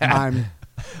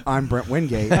 I'm Brent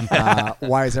Wingate.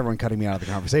 Why is everyone cutting me out of the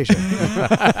conversation?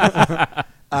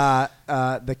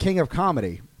 The King of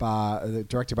Comedy,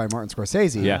 directed by Martin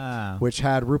Scorsese, Yeah. which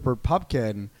had Rupert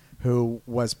Pupkin, who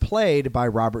was played by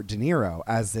Robert De Niro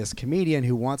as this comedian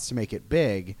who wants to make it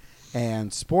big.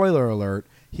 And spoiler alert,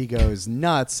 he goes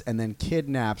nuts and then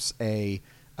kidnaps a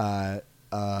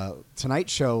Tonight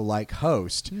Show-like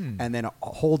host and then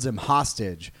holds him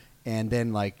hostage. And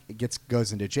then like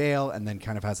goes into jail and then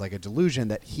kind of has like a delusion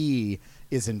that he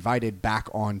is invited back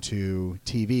onto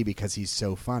TV because he's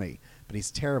so funny, but he's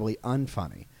terribly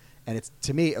unfunny. And it's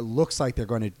to me, it looks like they're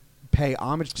going to pay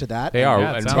homage to that. They are,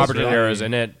 Yeah, it and sounds Robert De really- Niro is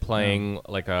in it playing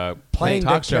like a playing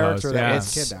talk the character shows, that yeah.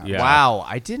 gets kidnapped. Yeah. Wow,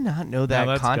 I did not know that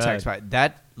that's context. good. But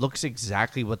that looks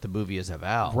exactly what the movie is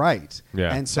about. Right.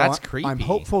 Yeah. And so That's I'm creepy.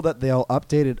 hopeful that they'll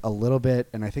update it a little bit,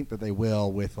 and I think that they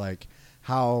will with like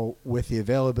how with the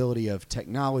availability of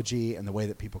technology and the way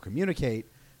that people communicate.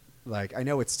 Like I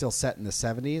know it's still set in the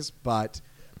 70s, but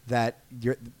that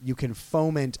you can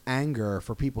foment anger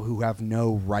for people who have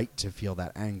no right to feel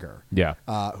that anger. Yeah.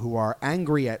 Who are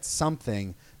angry at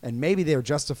something, and maybe they're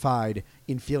justified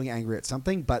in feeling angry at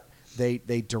something, but they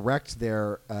direct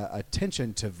their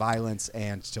attention to violence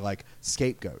and to like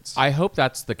scapegoats. I hope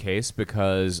that's the case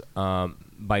because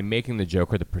by making the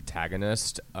Joker the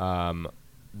protagonist,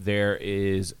 there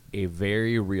is a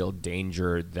very real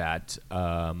danger that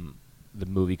the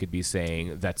movie could be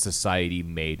saying that society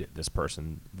made this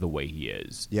person the way he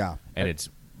is. Yeah. And it's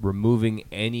removing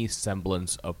any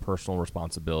semblance of personal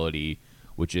responsibility,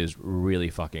 which is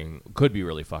could be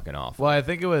really fucking awful. Well, I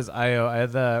think it was IO. I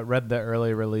had read the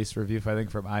early release review, I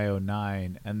think, from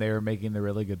IO9, and they were making the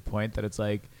really good point that it's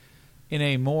like in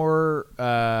a more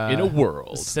in a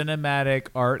world. cinematic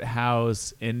art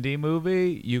house indie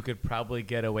movie, you could probably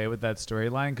get away with that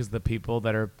storyline because the people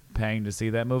that are paying to see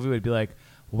that movie would be like,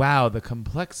 wow, the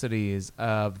complexities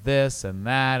of this and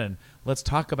that, and let's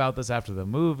talk about this after the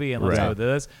movie, and let's Right. go do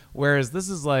this. Whereas this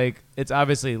is like, it's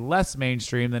obviously less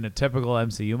mainstream than a typical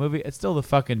MCU movie. It's still the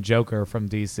fucking Joker from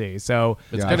DC. So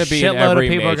It's Yeah. gonna a be in shitload of every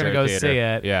people are major going to go theater. see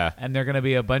it. Yeah. And they're going to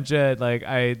be a bunch of, like,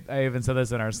 I even said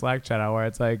this in our Slack channel where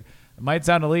it's like, it might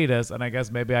sound elitist, and I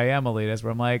guess maybe I am elitist,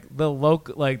 where I'm like,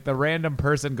 the random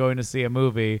person going to see a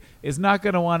movie is not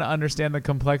going to want to understand the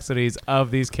complexities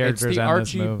of these characters. It's the in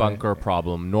Archie this movie. Bunker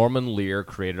problem. Norman Lear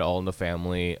created All in the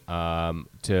Family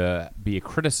to be a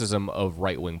criticism of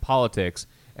right-wing politics,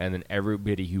 and then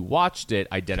everybody who watched it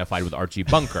identified with Archie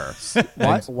Bunker.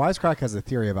 Wisecrack has a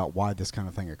theory about why this kind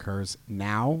of thing occurs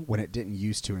now when it didn't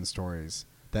used to in stories.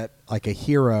 That like a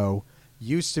hero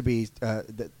used to be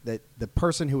that the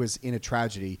person who was in a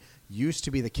tragedy used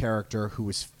to be the character who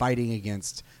was fighting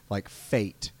against like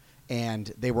fate,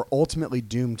 and they were ultimately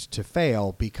doomed to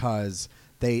fail because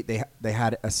they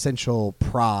had essential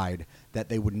pride that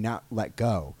they would not let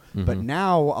go. But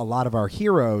now a lot of our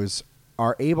heroes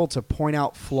are able to point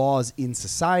out flaws in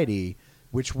society,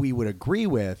 which we would agree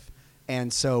with,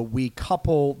 and so we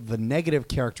couple the negative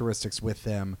characteristics with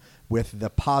them with the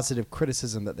positive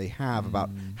criticism that they have about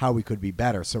how we could be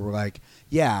better. So we're like,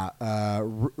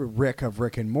 Rick of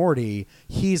Rick and Morty,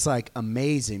 he's like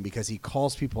amazing because he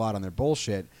calls people out on their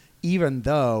bullshit, even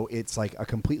though it's like a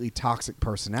completely toxic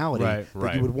personality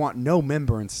that you would want no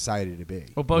member in society to be.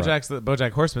 Well,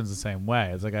 BoJack Horseman's the same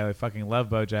way. It's like I fucking love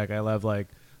BoJack. I love like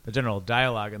the general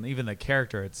dialogue and even the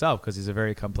character itself because he's a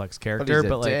very complex character. But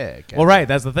he's a like, dick. well, right.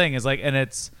 That's the thing. Is like, and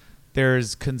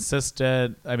there's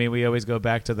consistent. I mean, we always go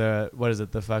back to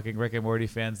the fucking Rick and Morty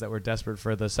fans that were desperate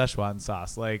for the Szechuan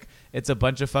sauce. Like, it's a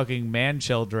bunch of fucking man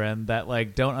children that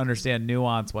like don't understand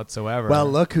nuance whatsoever. Well,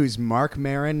 look who's Mark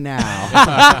Maron now.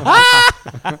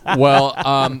 Well,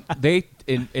 they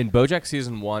in BoJack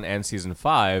season 1 and season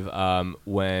 5,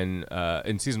 when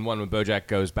in season 1 when BoJack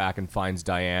goes back and finds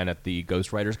Diane at the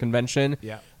Ghostwriters convention,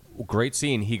 great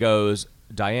scene. He goes,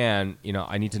 Diane,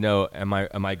 I need to know, am I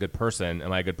a good person?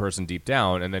 Am I a good person deep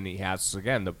down? And then he asks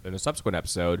again in a subsequent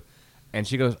episode, and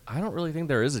she goes, I don't really think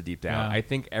there is a deep down. Yeah. I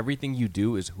think everything you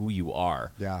do is who you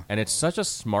are. Yeah. And it's such a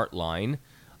smart line.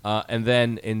 And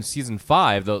then in season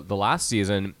 5, the last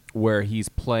season, where he's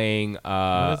playing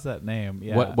what is that name?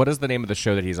 Yeah. what is the name of the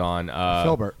show that he's on?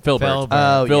 Filbert. Filbert.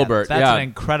 Oh, yeah. Filbert. That's yeah. an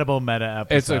incredible meta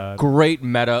episode. It's a great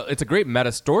meta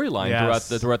storyline Yes.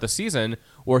 throughout the season,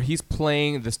 where he's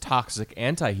playing this toxic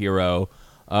anti-hero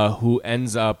who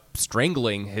ends up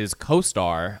strangling his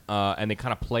co-star, and they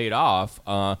kind of play it off,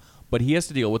 but he has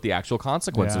to deal with the actual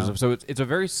consequences. Yeah. So it's a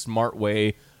very smart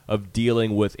way of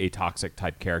dealing with a toxic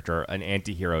type character, an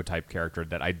anti-hero type character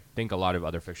that I think a lot of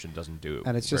other fiction doesn't do.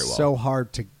 And it's very just well. so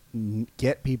hard to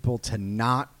get people to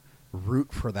not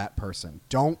root for that person.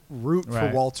 Don't root for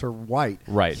Right. Walter White.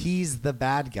 Right. He's the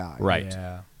bad guy. Right.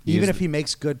 Yeah. Even He's if he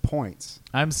makes good points.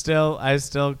 I still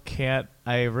can't.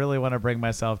 I really want to bring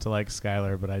myself to like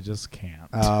Skylar, but I just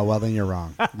can't. Well, then you're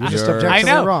wrong. You're just You're-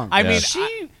 objectively I know. wrong. I Yeah.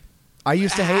 mean, I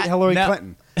used to hate Hillary No.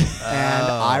 Clinton, and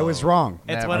I was wrong.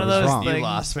 It's Never. one of I was those wrong. You things.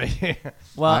 lost me.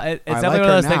 Well, I it's like definitely one her of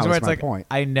those now, things where is it's my like point.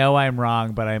 I know I'm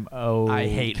wrong, but I'm I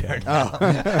hate her.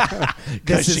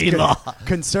 This is she con- law.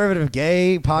 conservative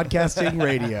gay podcasting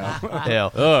radio.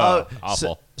 Ugh,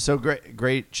 awful. So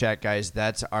great chat, guys.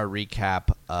 That's our recap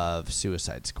of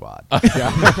Suicide Squad.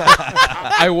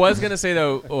 I was going to say,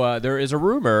 though, there is a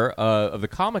rumor of the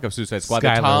comic of Suicide Squad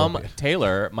that Skylar Tom will be.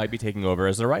 Taylor might be taking over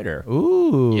as the writer.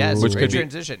 Ooh. Yes, Which great could be-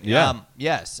 transition. yeah.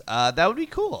 Yes, that would be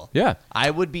cool. Yeah. I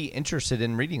would be interested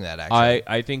in reading that. Actually,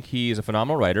 I think he's a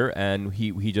phenomenal writer, and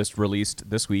he just released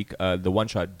this week the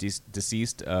one-shot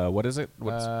Deceased. What is it?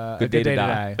 What's Good Day to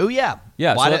Die. Oh yeah,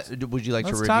 Yeah, Why so would you like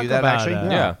to let's review talk that? about Actually,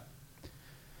 it. Yeah.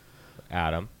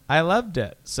 Adam. I loved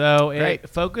it. So Great. it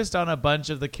focused on a bunch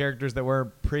of the characters that were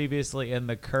previously in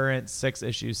the current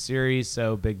 6-issue series.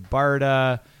 So Big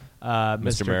Barda,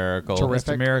 Mr. Miracle.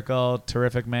 Mr. Miracle,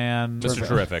 Terrific Man, Mr.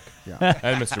 Terrific. Yeah.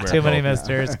 And Mr. Miracle. Too many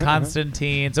misters,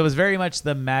 Constantine. So it was very much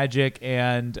the magic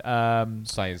and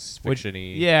Science which-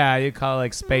 fiction-y. yeah, you call it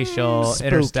like spatial, Spookier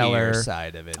interstellar.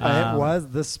 side of it. It was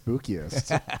the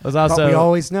spookiest. It was but we also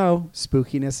always know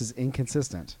spookiness is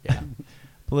inconsistent. yeah.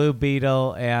 Blue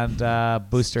Beetle and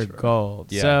Booster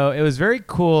Gold. Yeah. So it was very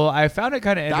cool. I found it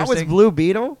kind of That interesting. was Blue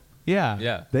Beetle? Yeah.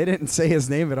 Yeah. They didn't say his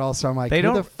name at all, so I'm like, They who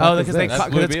don't. the fuck is Because they this? That's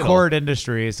Blue it's Beetle. Cord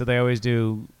Industries, so they always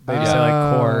do. They just say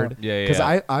like Cord. Yeah, Because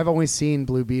yeah. I've only seen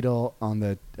Blue Beetle on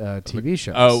the TV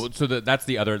shows. Oh, so that's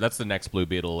the next Blue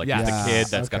Beetle, like Yes. the kid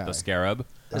that's got Okay. the scarab.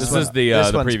 This This one- is the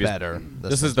this the one's previous. better.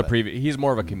 This is one's the better. previous. He's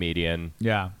more of a comedian.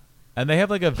 Yeah. And they have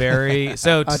like a very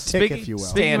so tick, speaking, if you will.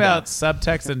 speaking Stand about up.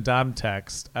 subtext and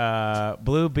domtext,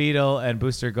 Blue Beetle and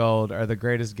Booster Gold are the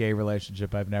greatest gay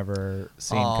relationship I've never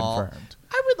seen Aw. confirmed.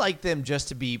 I would like them just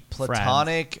to be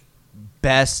platonic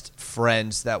best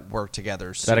friends that work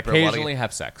together. That super occasionally well.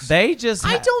 have sex. They just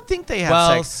I don't think they have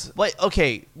Well, sex. Like,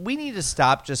 okay, we need to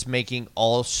stop just making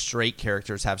all straight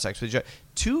characters have sex with each other.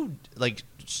 Two like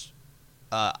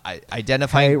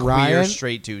identifying Hey, queer Ryan?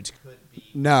 straight dudes could be.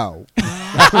 No. You've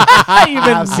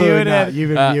been Absolutely not. muted. You've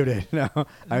been muted. No.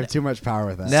 I have too much power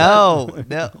with that.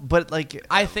 No, but like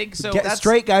I think so. Get- that's-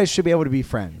 straight guys should be able to be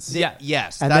friends. Yeah.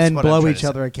 yes, And that's then what I'm blow trying each to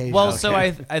other say. occasionally. Well, so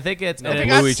I think it's No, and they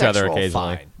it's- Blew got each other sexual,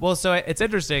 occasionally. fine. well, so it's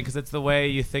interesting because it's the way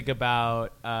you think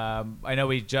about. I know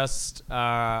we just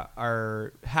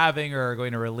are having or are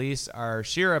going to release our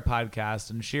Shira podcast,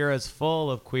 and Shira is full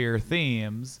of queer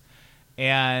themes.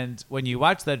 And when you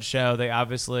watch that show, they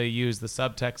obviously use the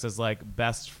subtext as like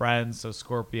best friends, so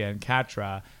Scorpia and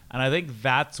Catra. And I think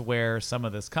that's where some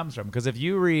of this comes from. Because if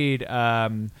you read,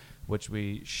 which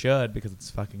we should because it's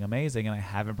fucking amazing, and I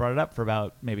haven't brought it up for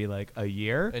about maybe like a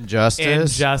year.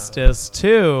 Injustice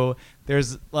 2.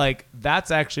 There's like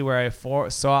that's actually where I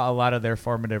saw a lot of their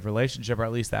formative relationship, or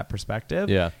at least that perspective.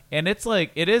 Yeah. And it's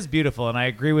like it is beautiful, and I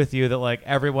agree with you that like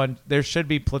everyone there should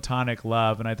be platonic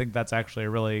love, and I think that's actually a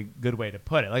really good way to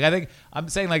put it. Like I think I'm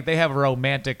saying like they have a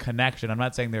romantic connection. I'm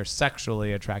not saying they're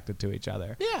sexually attracted to each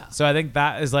other. Yeah. So I think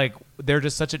that is like they're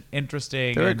just such an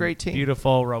interesting, They're a and great team.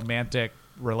 beautiful romantic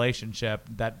relationship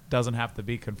that doesn't have to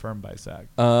be confirmed by sex.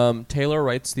 Taylor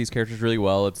writes these characters really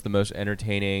well. It's the most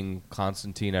entertaining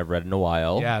Constantine I've read in a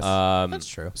while. Yes, that's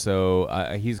true. So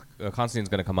Constantine's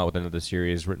going to come out with another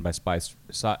series written by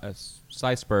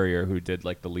Cy Spurrier, who did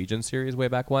like the Legion series way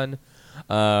back when.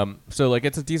 So like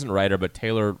it's a decent writer, but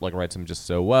Taylor like writes him just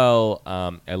so well.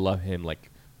 I love him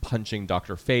like punching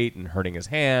Dr. Fate and hurting his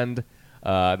hand.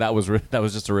 That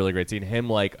was just a really great scene. Him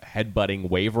like headbutting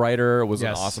Wave Rider was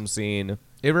an awesome scene.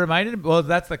 It reminded me. Well,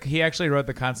 he actually wrote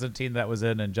the Constantine that was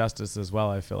in Injustice as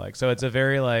well. I feel like so it's a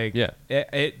very like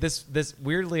This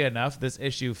weirdly enough, this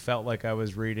issue felt like I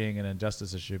was reading an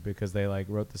Injustice issue because they like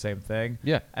wrote the same thing.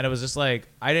 Yeah, and it was just like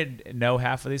I didn't know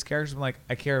half of these characters. I'm like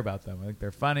I care about them. I think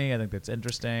they're funny. I think that's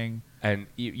interesting. And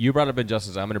you brought up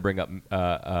Injustice. I'm going to bring up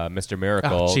Mr.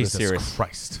 Miracle. Oh, Jesus the series,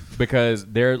 Christ! Because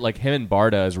they're like him and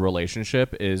Barda's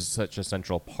relationship is such a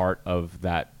central part of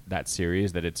that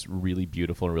series that it's really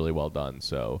beautiful and really well done.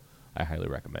 So I highly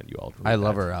recommend you all. I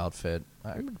love her outfit.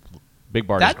 Big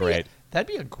Barda's great. That'd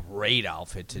be a great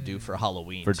outfit to do for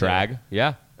Halloween. For drag,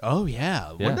 yeah. Oh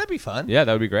yeah, wouldn't that be fun? Yeah,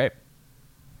 that would be great.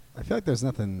 I feel like there's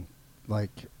nothing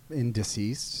like in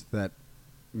Deceased that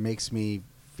makes me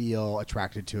feel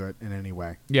attracted to it in any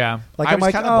way. Yeah, Like I I'm was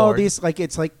like, kinda oh, bored. these like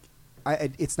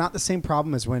it's not the same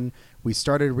problem as when we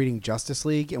started reading Justice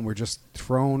League and we're just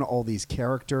thrown all these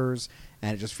characters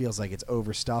and it just feels like it's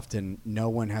overstuffed and no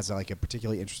one has like a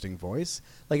particularly interesting voice.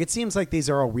 Like it seems like these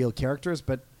are all real characters,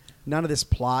 but none of this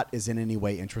plot is in any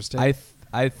way interesting.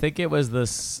 I think it was the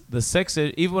 6.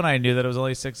 Even when I knew that it was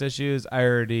only 6 issues, I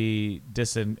already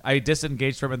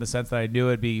disengaged from it in the sense that I knew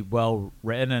it'd be well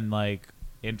written and like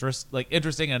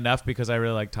interesting enough because I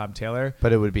really like Tom Taylor.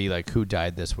 But it would be like who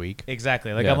died this week.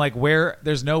 Exactly. Like Yeah. I'm like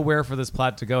there's nowhere for this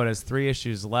plot to go. It has 3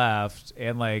 issues left,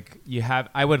 and like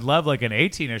I would love like an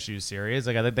 18 issue series.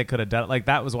 Like I think they could have done like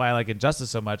that was why I like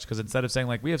Injustice so much because instead of saying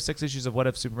like we have 6 issues of What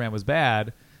If Superman Was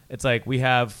Bad, it's like we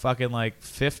have fucking like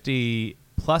 50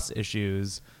 plus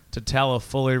issues to tell a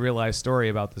fully realized story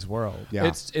about this world. Yeah.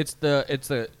 It's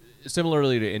the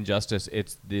similarly to Injustice,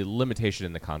 it's the limitation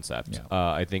in the concept.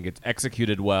 Yeah. I think it's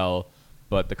executed well,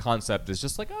 but the concept is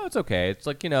just like, oh, it's okay. It's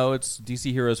like, it's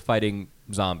DC heroes fighting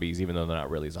zombies, even though they're not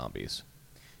really zombies.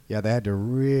 Yeah, they had to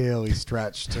really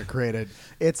stretch to create it.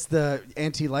 It's the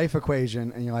anti-life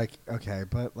equation, and you're like, okay,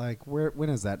 but like, when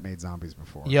has that made zombies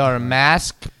before? Your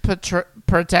mask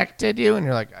protected you, and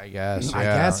you're like, I guess. I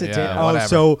yeah, guess it yeah, did. Oh, whatever.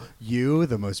 so you,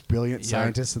 the most brilliant Yeah.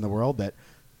 scientist in the world that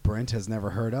Brent has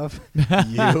never heard of,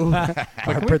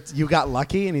 you got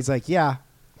lucky? And he's like, yeah.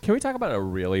 Can we talk about a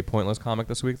really pointless comic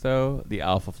this week, though? The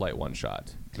Alpha Flight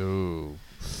one-shot. Ooh.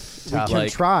 We can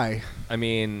Like- try. I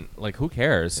mean, like, who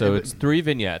cares? So it's 3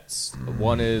 vignettes.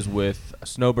 One is with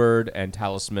Snowbird and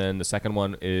Talisman. The second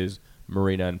one is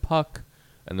Marina and Puck.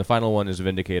 And the final one is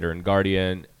Vindicator and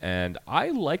Guardian. And I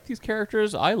like these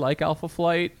characters. I like Alpha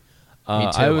Flight. Me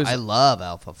too. I love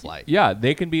Alpha Flight. Yeah,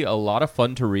 they can be a lot of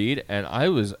fun to read. And I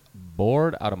was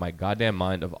bored out of my goddamn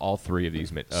mind of all 3 of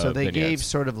these So they vignettes. gave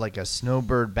sort of like a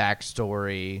Snowbird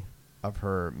backstory of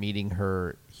her meeting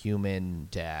her human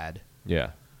dad.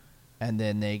 Yeah. And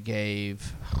then they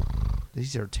gave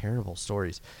these are terrible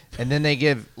stories. And then they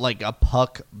give like a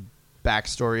Puck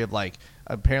backstory of like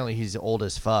apparently he's old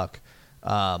as fuck.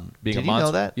 Being did a you monster,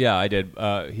 know that? Yeah, I did.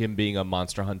 Him being a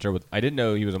monster hunter with. I didn't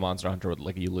know he was a monster hunter with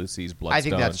like Ulysses Bloodstone. I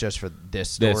think that's just for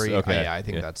this story. Okay. I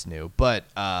think Yeah. that's new. But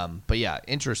yeah,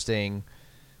 interesting.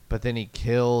 But then he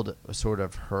killed sort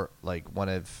of her like one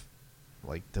of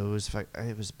like those.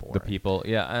 It was boring. the people.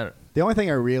 Yeah, The only thing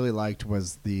I really liked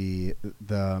was the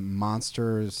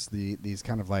monsters, these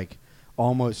kind of like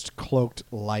almost cloaked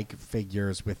like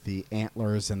figures with the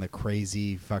antlers and the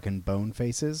crazy fucking bone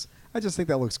faces. I just think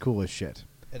that looks cool as shit.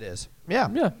 It is. Yeah.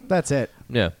 yeah, That's it.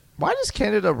 yeah. Why does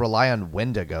Canada rely on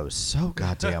Wendigo so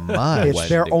goddamn much? It's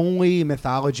their Wendigo. only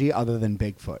mythology other than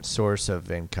Bigfoot. Source of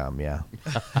income, yeah.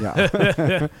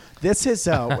 Yeah. This is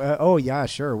oh yeah,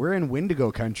 sure. We're in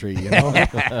Wendigo country, you know.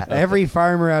 Every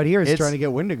farmer out here is It's- trying to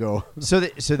get Wendigo. So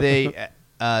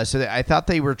I thought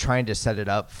they were trying to set it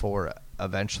up for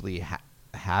eventually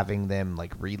having them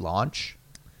like relaunch.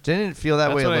 Didn't it feel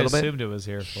that way a That's little what I bit? assumed it was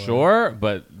here for. Sure,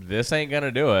 but this ain't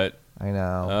gonna do it. I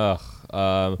know. Ugh.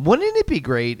 Wouldn't it be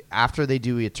great after they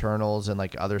do Eternals and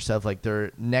like other stuff, like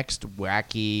their next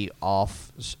wacky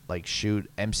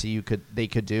shoot MCU they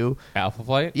could do? Alpha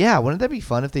Flight. Yeah, wouldn't that be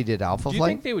fun if they did Alpha Do you Flight?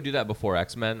 think they would do that before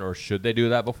X-Men, or should they do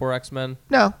that before X-Men?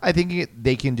 No, I think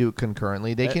they can do it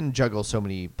concurrently. They can juggle so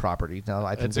many properties now.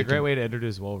 I think It's a great way to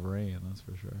introduce Wolverine, that's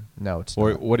for sure. No, it's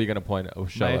Or not. what are you gonna point? Oh,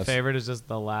 show My us. favorite is just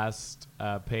the last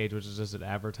page, which is just an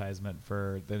advertisement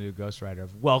for the new Ghost Rider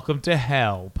of "Welcome to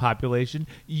Hell, population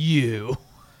you."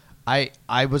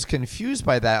 I was confused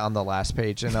by that on the last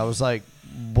page, and I was like,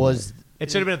 was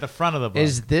It should have been at the front of the book.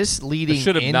 is this leading It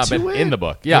should have into not been it? in the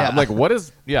book. Yeah, Yeah. I'm like, what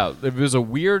is? Yeah, it was a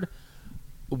weird.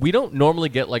 We don't normally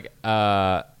get like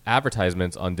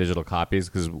advertisements on digital copies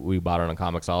because we bought it on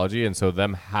Comixology, and so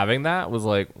them having that was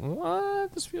like,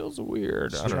 what? This feels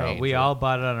weird. I don't know. Strange. we all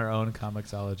bought it on our own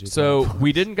Comixology. So platform.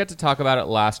 we didn't get to talk about it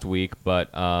last week, but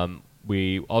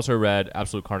we also read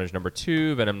Absolute Carnage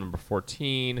 #2, Venom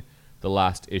 #14, the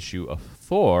last issue of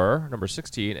Thor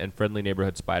 #16, and Friendly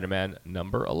Neighborhood Spider-Man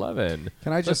 #11.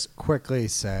 Can I just quickly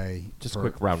say, Just a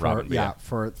quick round robin, but yeah.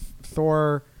 for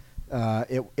Thor,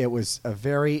 it was a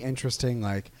very interesting,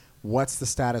 like, what's the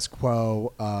status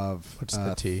quo of What's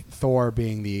the T? Thor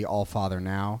being the All-Father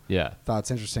now? Yeah. Thought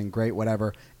it's interesting, great,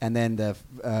 whatever. And then the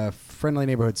Friendly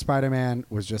Neighborhood Spider-Man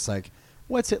was just like,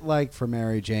 what's it like for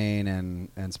Mary Jane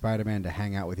and Spider-Man to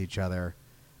hang out with each other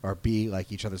or be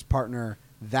like each other's partner?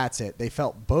 That's it. They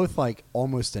felt both like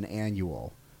almost an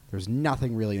annual. There's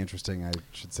nothing really interesting, I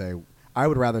should say. I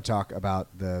would rather talk about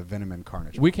the Venom and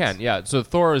Carnage. We ones. can, yeah. So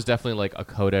Thor is definitely like a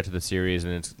coda to the series,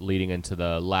 and it's leading into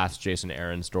the last Jason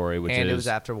Aaron story, which and is it was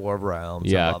after War of Realms.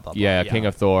 and yeah, blah, blah, blah. yeah, King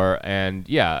of Thor, and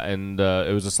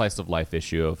it was a slice of life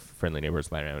issue of Friendly Neighborhood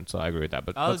Spider-Man. So I agree with that.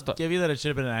 But I'll let's talk- give you that it should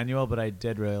have been an annual, but I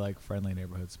did really like Friendly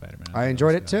Neighborhood Spider-Man. I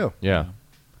enjoyed it too. yeah.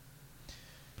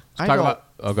 I Talk don't- about.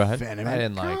 Oh, go ahead. Venom I and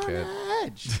didn't like it.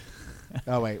 Carnage.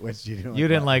 Oh wait, what did you do? You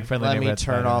didn't like Friendly Let me Neighborhood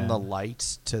turn on the Spider-Man.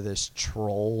 lights to this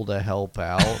troll to help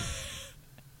out.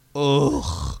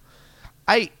 Ugh.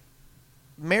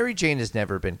 Mary Jane has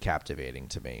never been captivating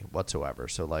to me whatsoever.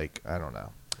 So like, I don't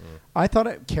know. I thought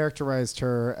it characterized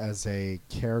her as a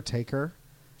caretaker,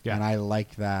 Yeah. and I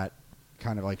like that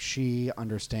kind of like she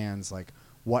understands like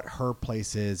what her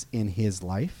place is in his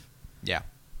life. Yeah.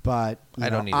 But you I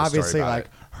know, don't need a story obviously about like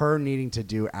it. her needing to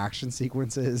do action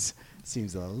sequences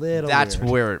seems a little. That's weird.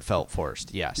 where it felt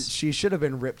forced. Yes. She should have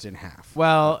been ripped in half.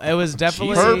 Well, it was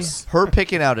definitely. Her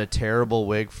picking out a terrible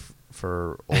wig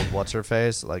for old what's her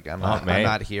face. Like I'm not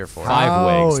man. here for Five it.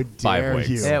 How wigs. Five dare wigs.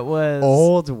 you. It was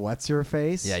Old what's her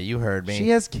face? Yeah, you heard me. She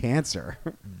has cancer.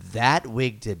 That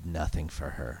wig did nothing for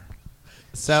her.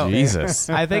 So Jesus.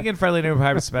 I think in Friendly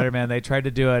Neighborhood Spider-Man, they tried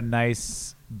to do a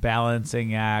nice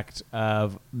balancing act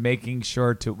of making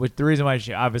sure to. Which the reason why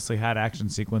she obviously had action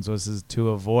sequence was is to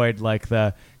avoid like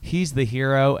he's the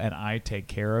hero and I take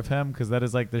care of him, because that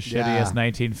is like the Yeah. shittiest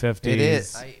 1950s. It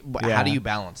is. How Yeah. do you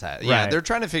balance that? Yeah, Right. they're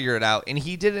trying to figure it out, and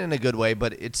he did it in a good way,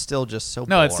 but it's still just so.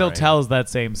 No, it still boring. tells that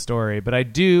same story, but I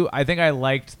think I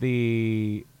liked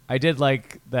I did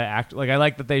like the act. Like I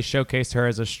like that they showcased her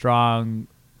as a strong,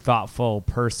 thoughtful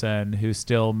person who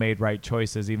still made right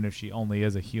choices, even if she only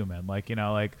is a human. Like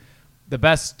like the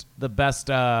best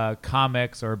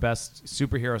comics or best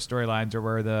superhero storylines are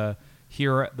where the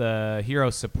hero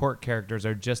support characters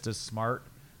are just as smart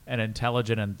and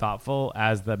intelligent and thoughtful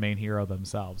as the main hero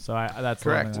themselves. So that's the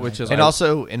one Correct. thing I Which like. is And I-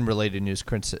 also in related news,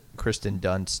 Kristen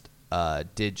Dunst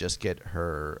did just get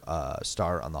her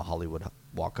star on the Hollywood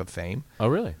Walk of Fame. Oh,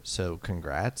 really? So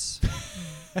congrats.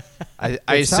 I It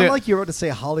assume, sounded like you were about to say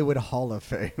Hollywood Hall of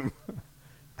Fame.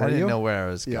 I Were didn't you? know where I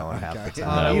was Yeah, going half okay. the time.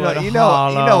 Hollywood you know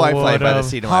I play by the Hollywood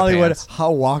seat of Hollywood my pants.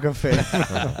 Hall Walk of Fame.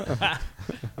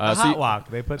 A So hot you- walk.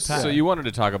 They put time. So you wanted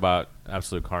to talk about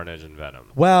Absolute Carnage and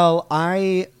Venom. Well,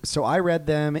 I read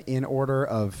them in order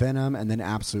of Venom and then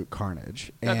Absolute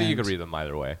Carnage. I think you And could read them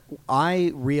either way.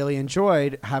 I really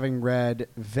enjoyed having read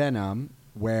Venom,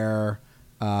 where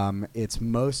it's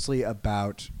mostly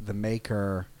about the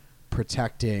Maker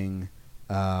protecting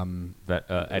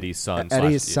Eddie's son.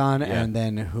 Eddie's slash- son, yeah. and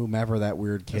then whomever that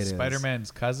weird kid is.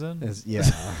 Spider-Man's cousin. Is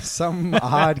some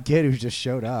odd kid who just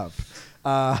showed up,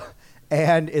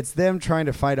 and it's them trying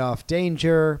to fight off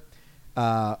danger,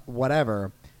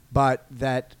 whatever. But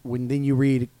that when then you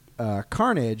read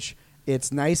Carnage,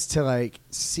 it's nice to like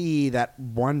see that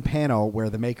one panel where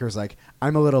the Maker's like,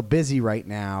 "I'm a little busy right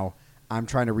now. I'm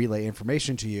trying to relay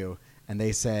information to you," and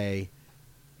they say,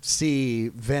 see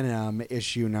Venom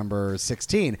issue number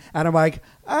 16, and I'm like,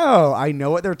 oh, I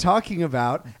know what they're talking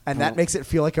about, and that makes it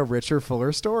feel like a richer,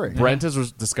 fuller story. Brent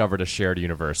has discovered a shared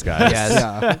universe, guys. Yes.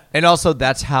 Yeah. And also,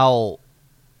 that's how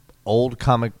old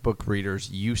comic book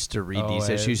readers used to read these Always.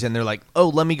 issues, and they're like, oh,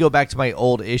 let me go back to my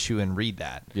old issue and read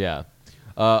that. Yeah.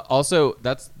 Also,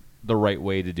 that's the right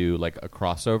way to do like a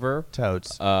crossover.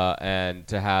 Totes. And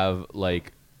to have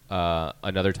like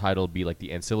another title be like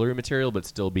the ancillary material, but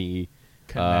still be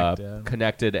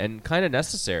connected and kind of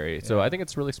necessary. So Yeah. I think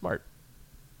it's really smart.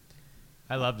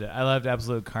 I loved it. I loved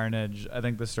Absolute Carnage. I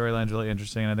think the storyline's really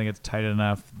interesting, and I think it's tight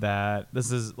enough that this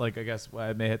is like, I guess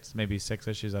it's maybe 6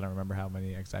 issues. I don't remember how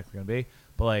many exactly going to be,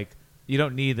 but like you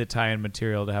don't need the tie-in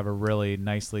material to have a really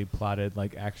nicely plotted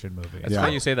like action movie. It's Yeah.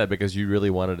 funny you say that because you really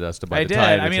wanted us to buy I the did.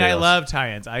 tie-in I mean, I materials. love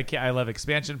tie-ins. I love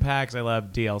expansion packs. I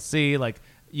love DLC. Like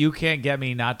you can't get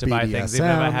me not to buy things even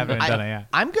if I BDSM. haven't done it yet.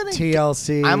 I'm gonna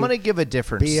TLC. I'm gonna give a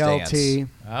different BLT. stance.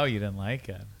 Oh, you didn't like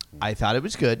it? I thought it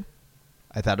was good.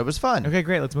 I thought it was fun. Okay,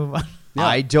 great. Let's move on. Yeah.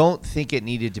 I don't think it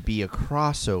needed to be a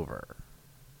crossover.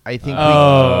 I think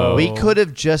Oh. we could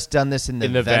have just done this in the,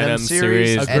 In the Venom, Venom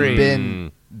series series. and Agreed.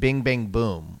 been bing bang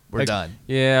boom. We're Like- done.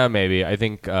 Yeah, maybe. I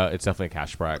think it's definitely a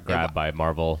cash grab by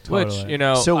Marvel, Totally. which, you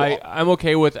know, So- I'm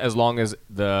okay with as long as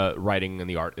the writing and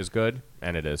the art is good,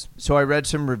 and it is. So I read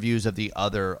some reviews of the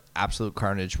other Absolute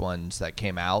Carnage ones that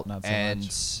came out, Not so and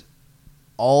much.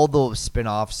 all the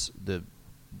spin-offs, the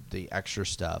extra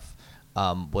stuff,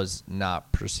 was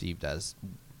not perceived as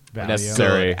Value.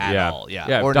 Necessary, Good at yeah, all, yeah.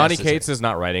 yeah. Or If Donny necessary. Cates is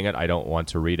not writing it, I don't want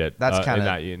to read it. That's in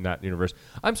kinda- in that universe.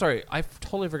 I'm sorry, I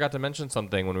totally forgot to mention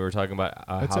something when we were talking about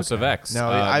It's House of okay. X. No,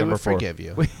 I number would 4. forgive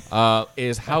you.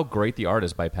 Is how great the art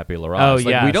is by Pepe Larraz. Oh, like,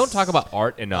 yes. we don't talk about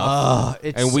art enough,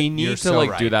 and we need you're to so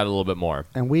like right. do that a little bit more.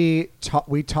 And we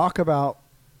talk about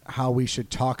how we should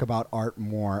talk about art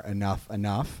more enough.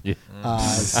 Yeah.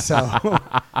 So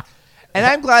And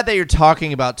I'm glad that you're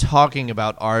talking about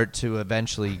art to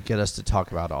eventually get us to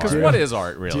talk about art. Because what is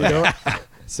art really?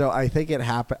 so I think it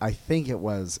happened. I think it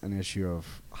was an issue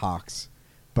of Hawks,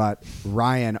 but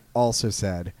Ryan also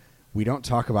said we don't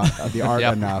talk about the art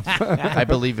Yep. enough. I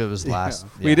believe it was last.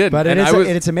 We did, But and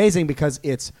it's amazing because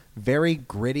it's very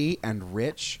gritty and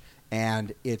rich,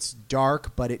 and it's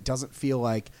dark, but it doesn't feel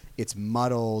like it's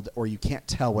muddled or you can't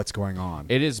tell what's going on.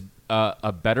 It is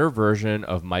a better version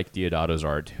of Mike Deodato's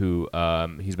art, who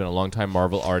he's been a longtime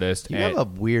Marvel artist. You and have a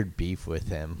weird beef with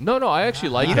him. no, I actually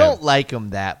like You him. don't like him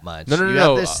that much. No, you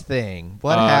no. have this thing.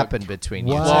 What uh, happened between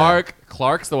you? what?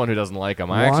 Clark's the one who doesn't like him.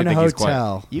 I One actually think he's quite.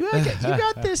 hotel. You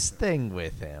got this thing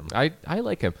with him. I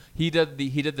like him. He did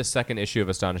the second issue of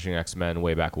Astonishing X-Men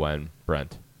way back when,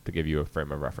 Brent, to give you a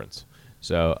frame of reference.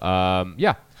 So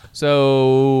yeah.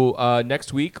 So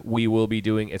next week we will be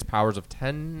doing Its Powers of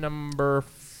 10 number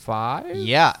 5.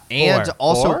 Yeah, and Four.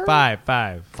 also Four? Five.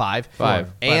 Five.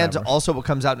 And Whatever. also what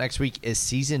comes out next week is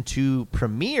season 2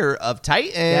 premiere of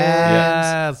Titans.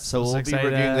 Yes. So we'll excited. be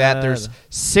reviewing that. There's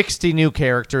 60 new I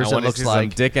characters, it want to looks see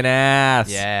like. some dick and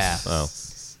ass. Yeah. Oh.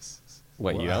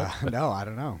 What, you know? No, I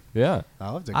don't know. Yeah. I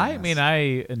love Dick I and mean, Ass. I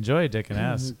enjoy Dick and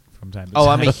Ass from time to Oh,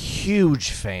 time. I'm a huge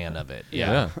fan of it.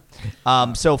 Yeah.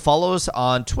 So follow us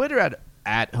on Twitter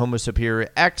at Homo Superior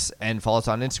X and follow us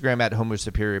on Instagram at Homo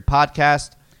Superior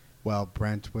Podcast. Well,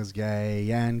 Brent was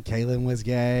gay, and Kaylin was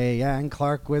gay, and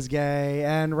Clark was gay,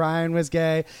 and Ryan was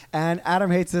gay, and Adam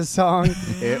hates this song.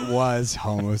 It was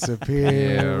Homo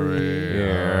Superior.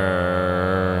 Yeah.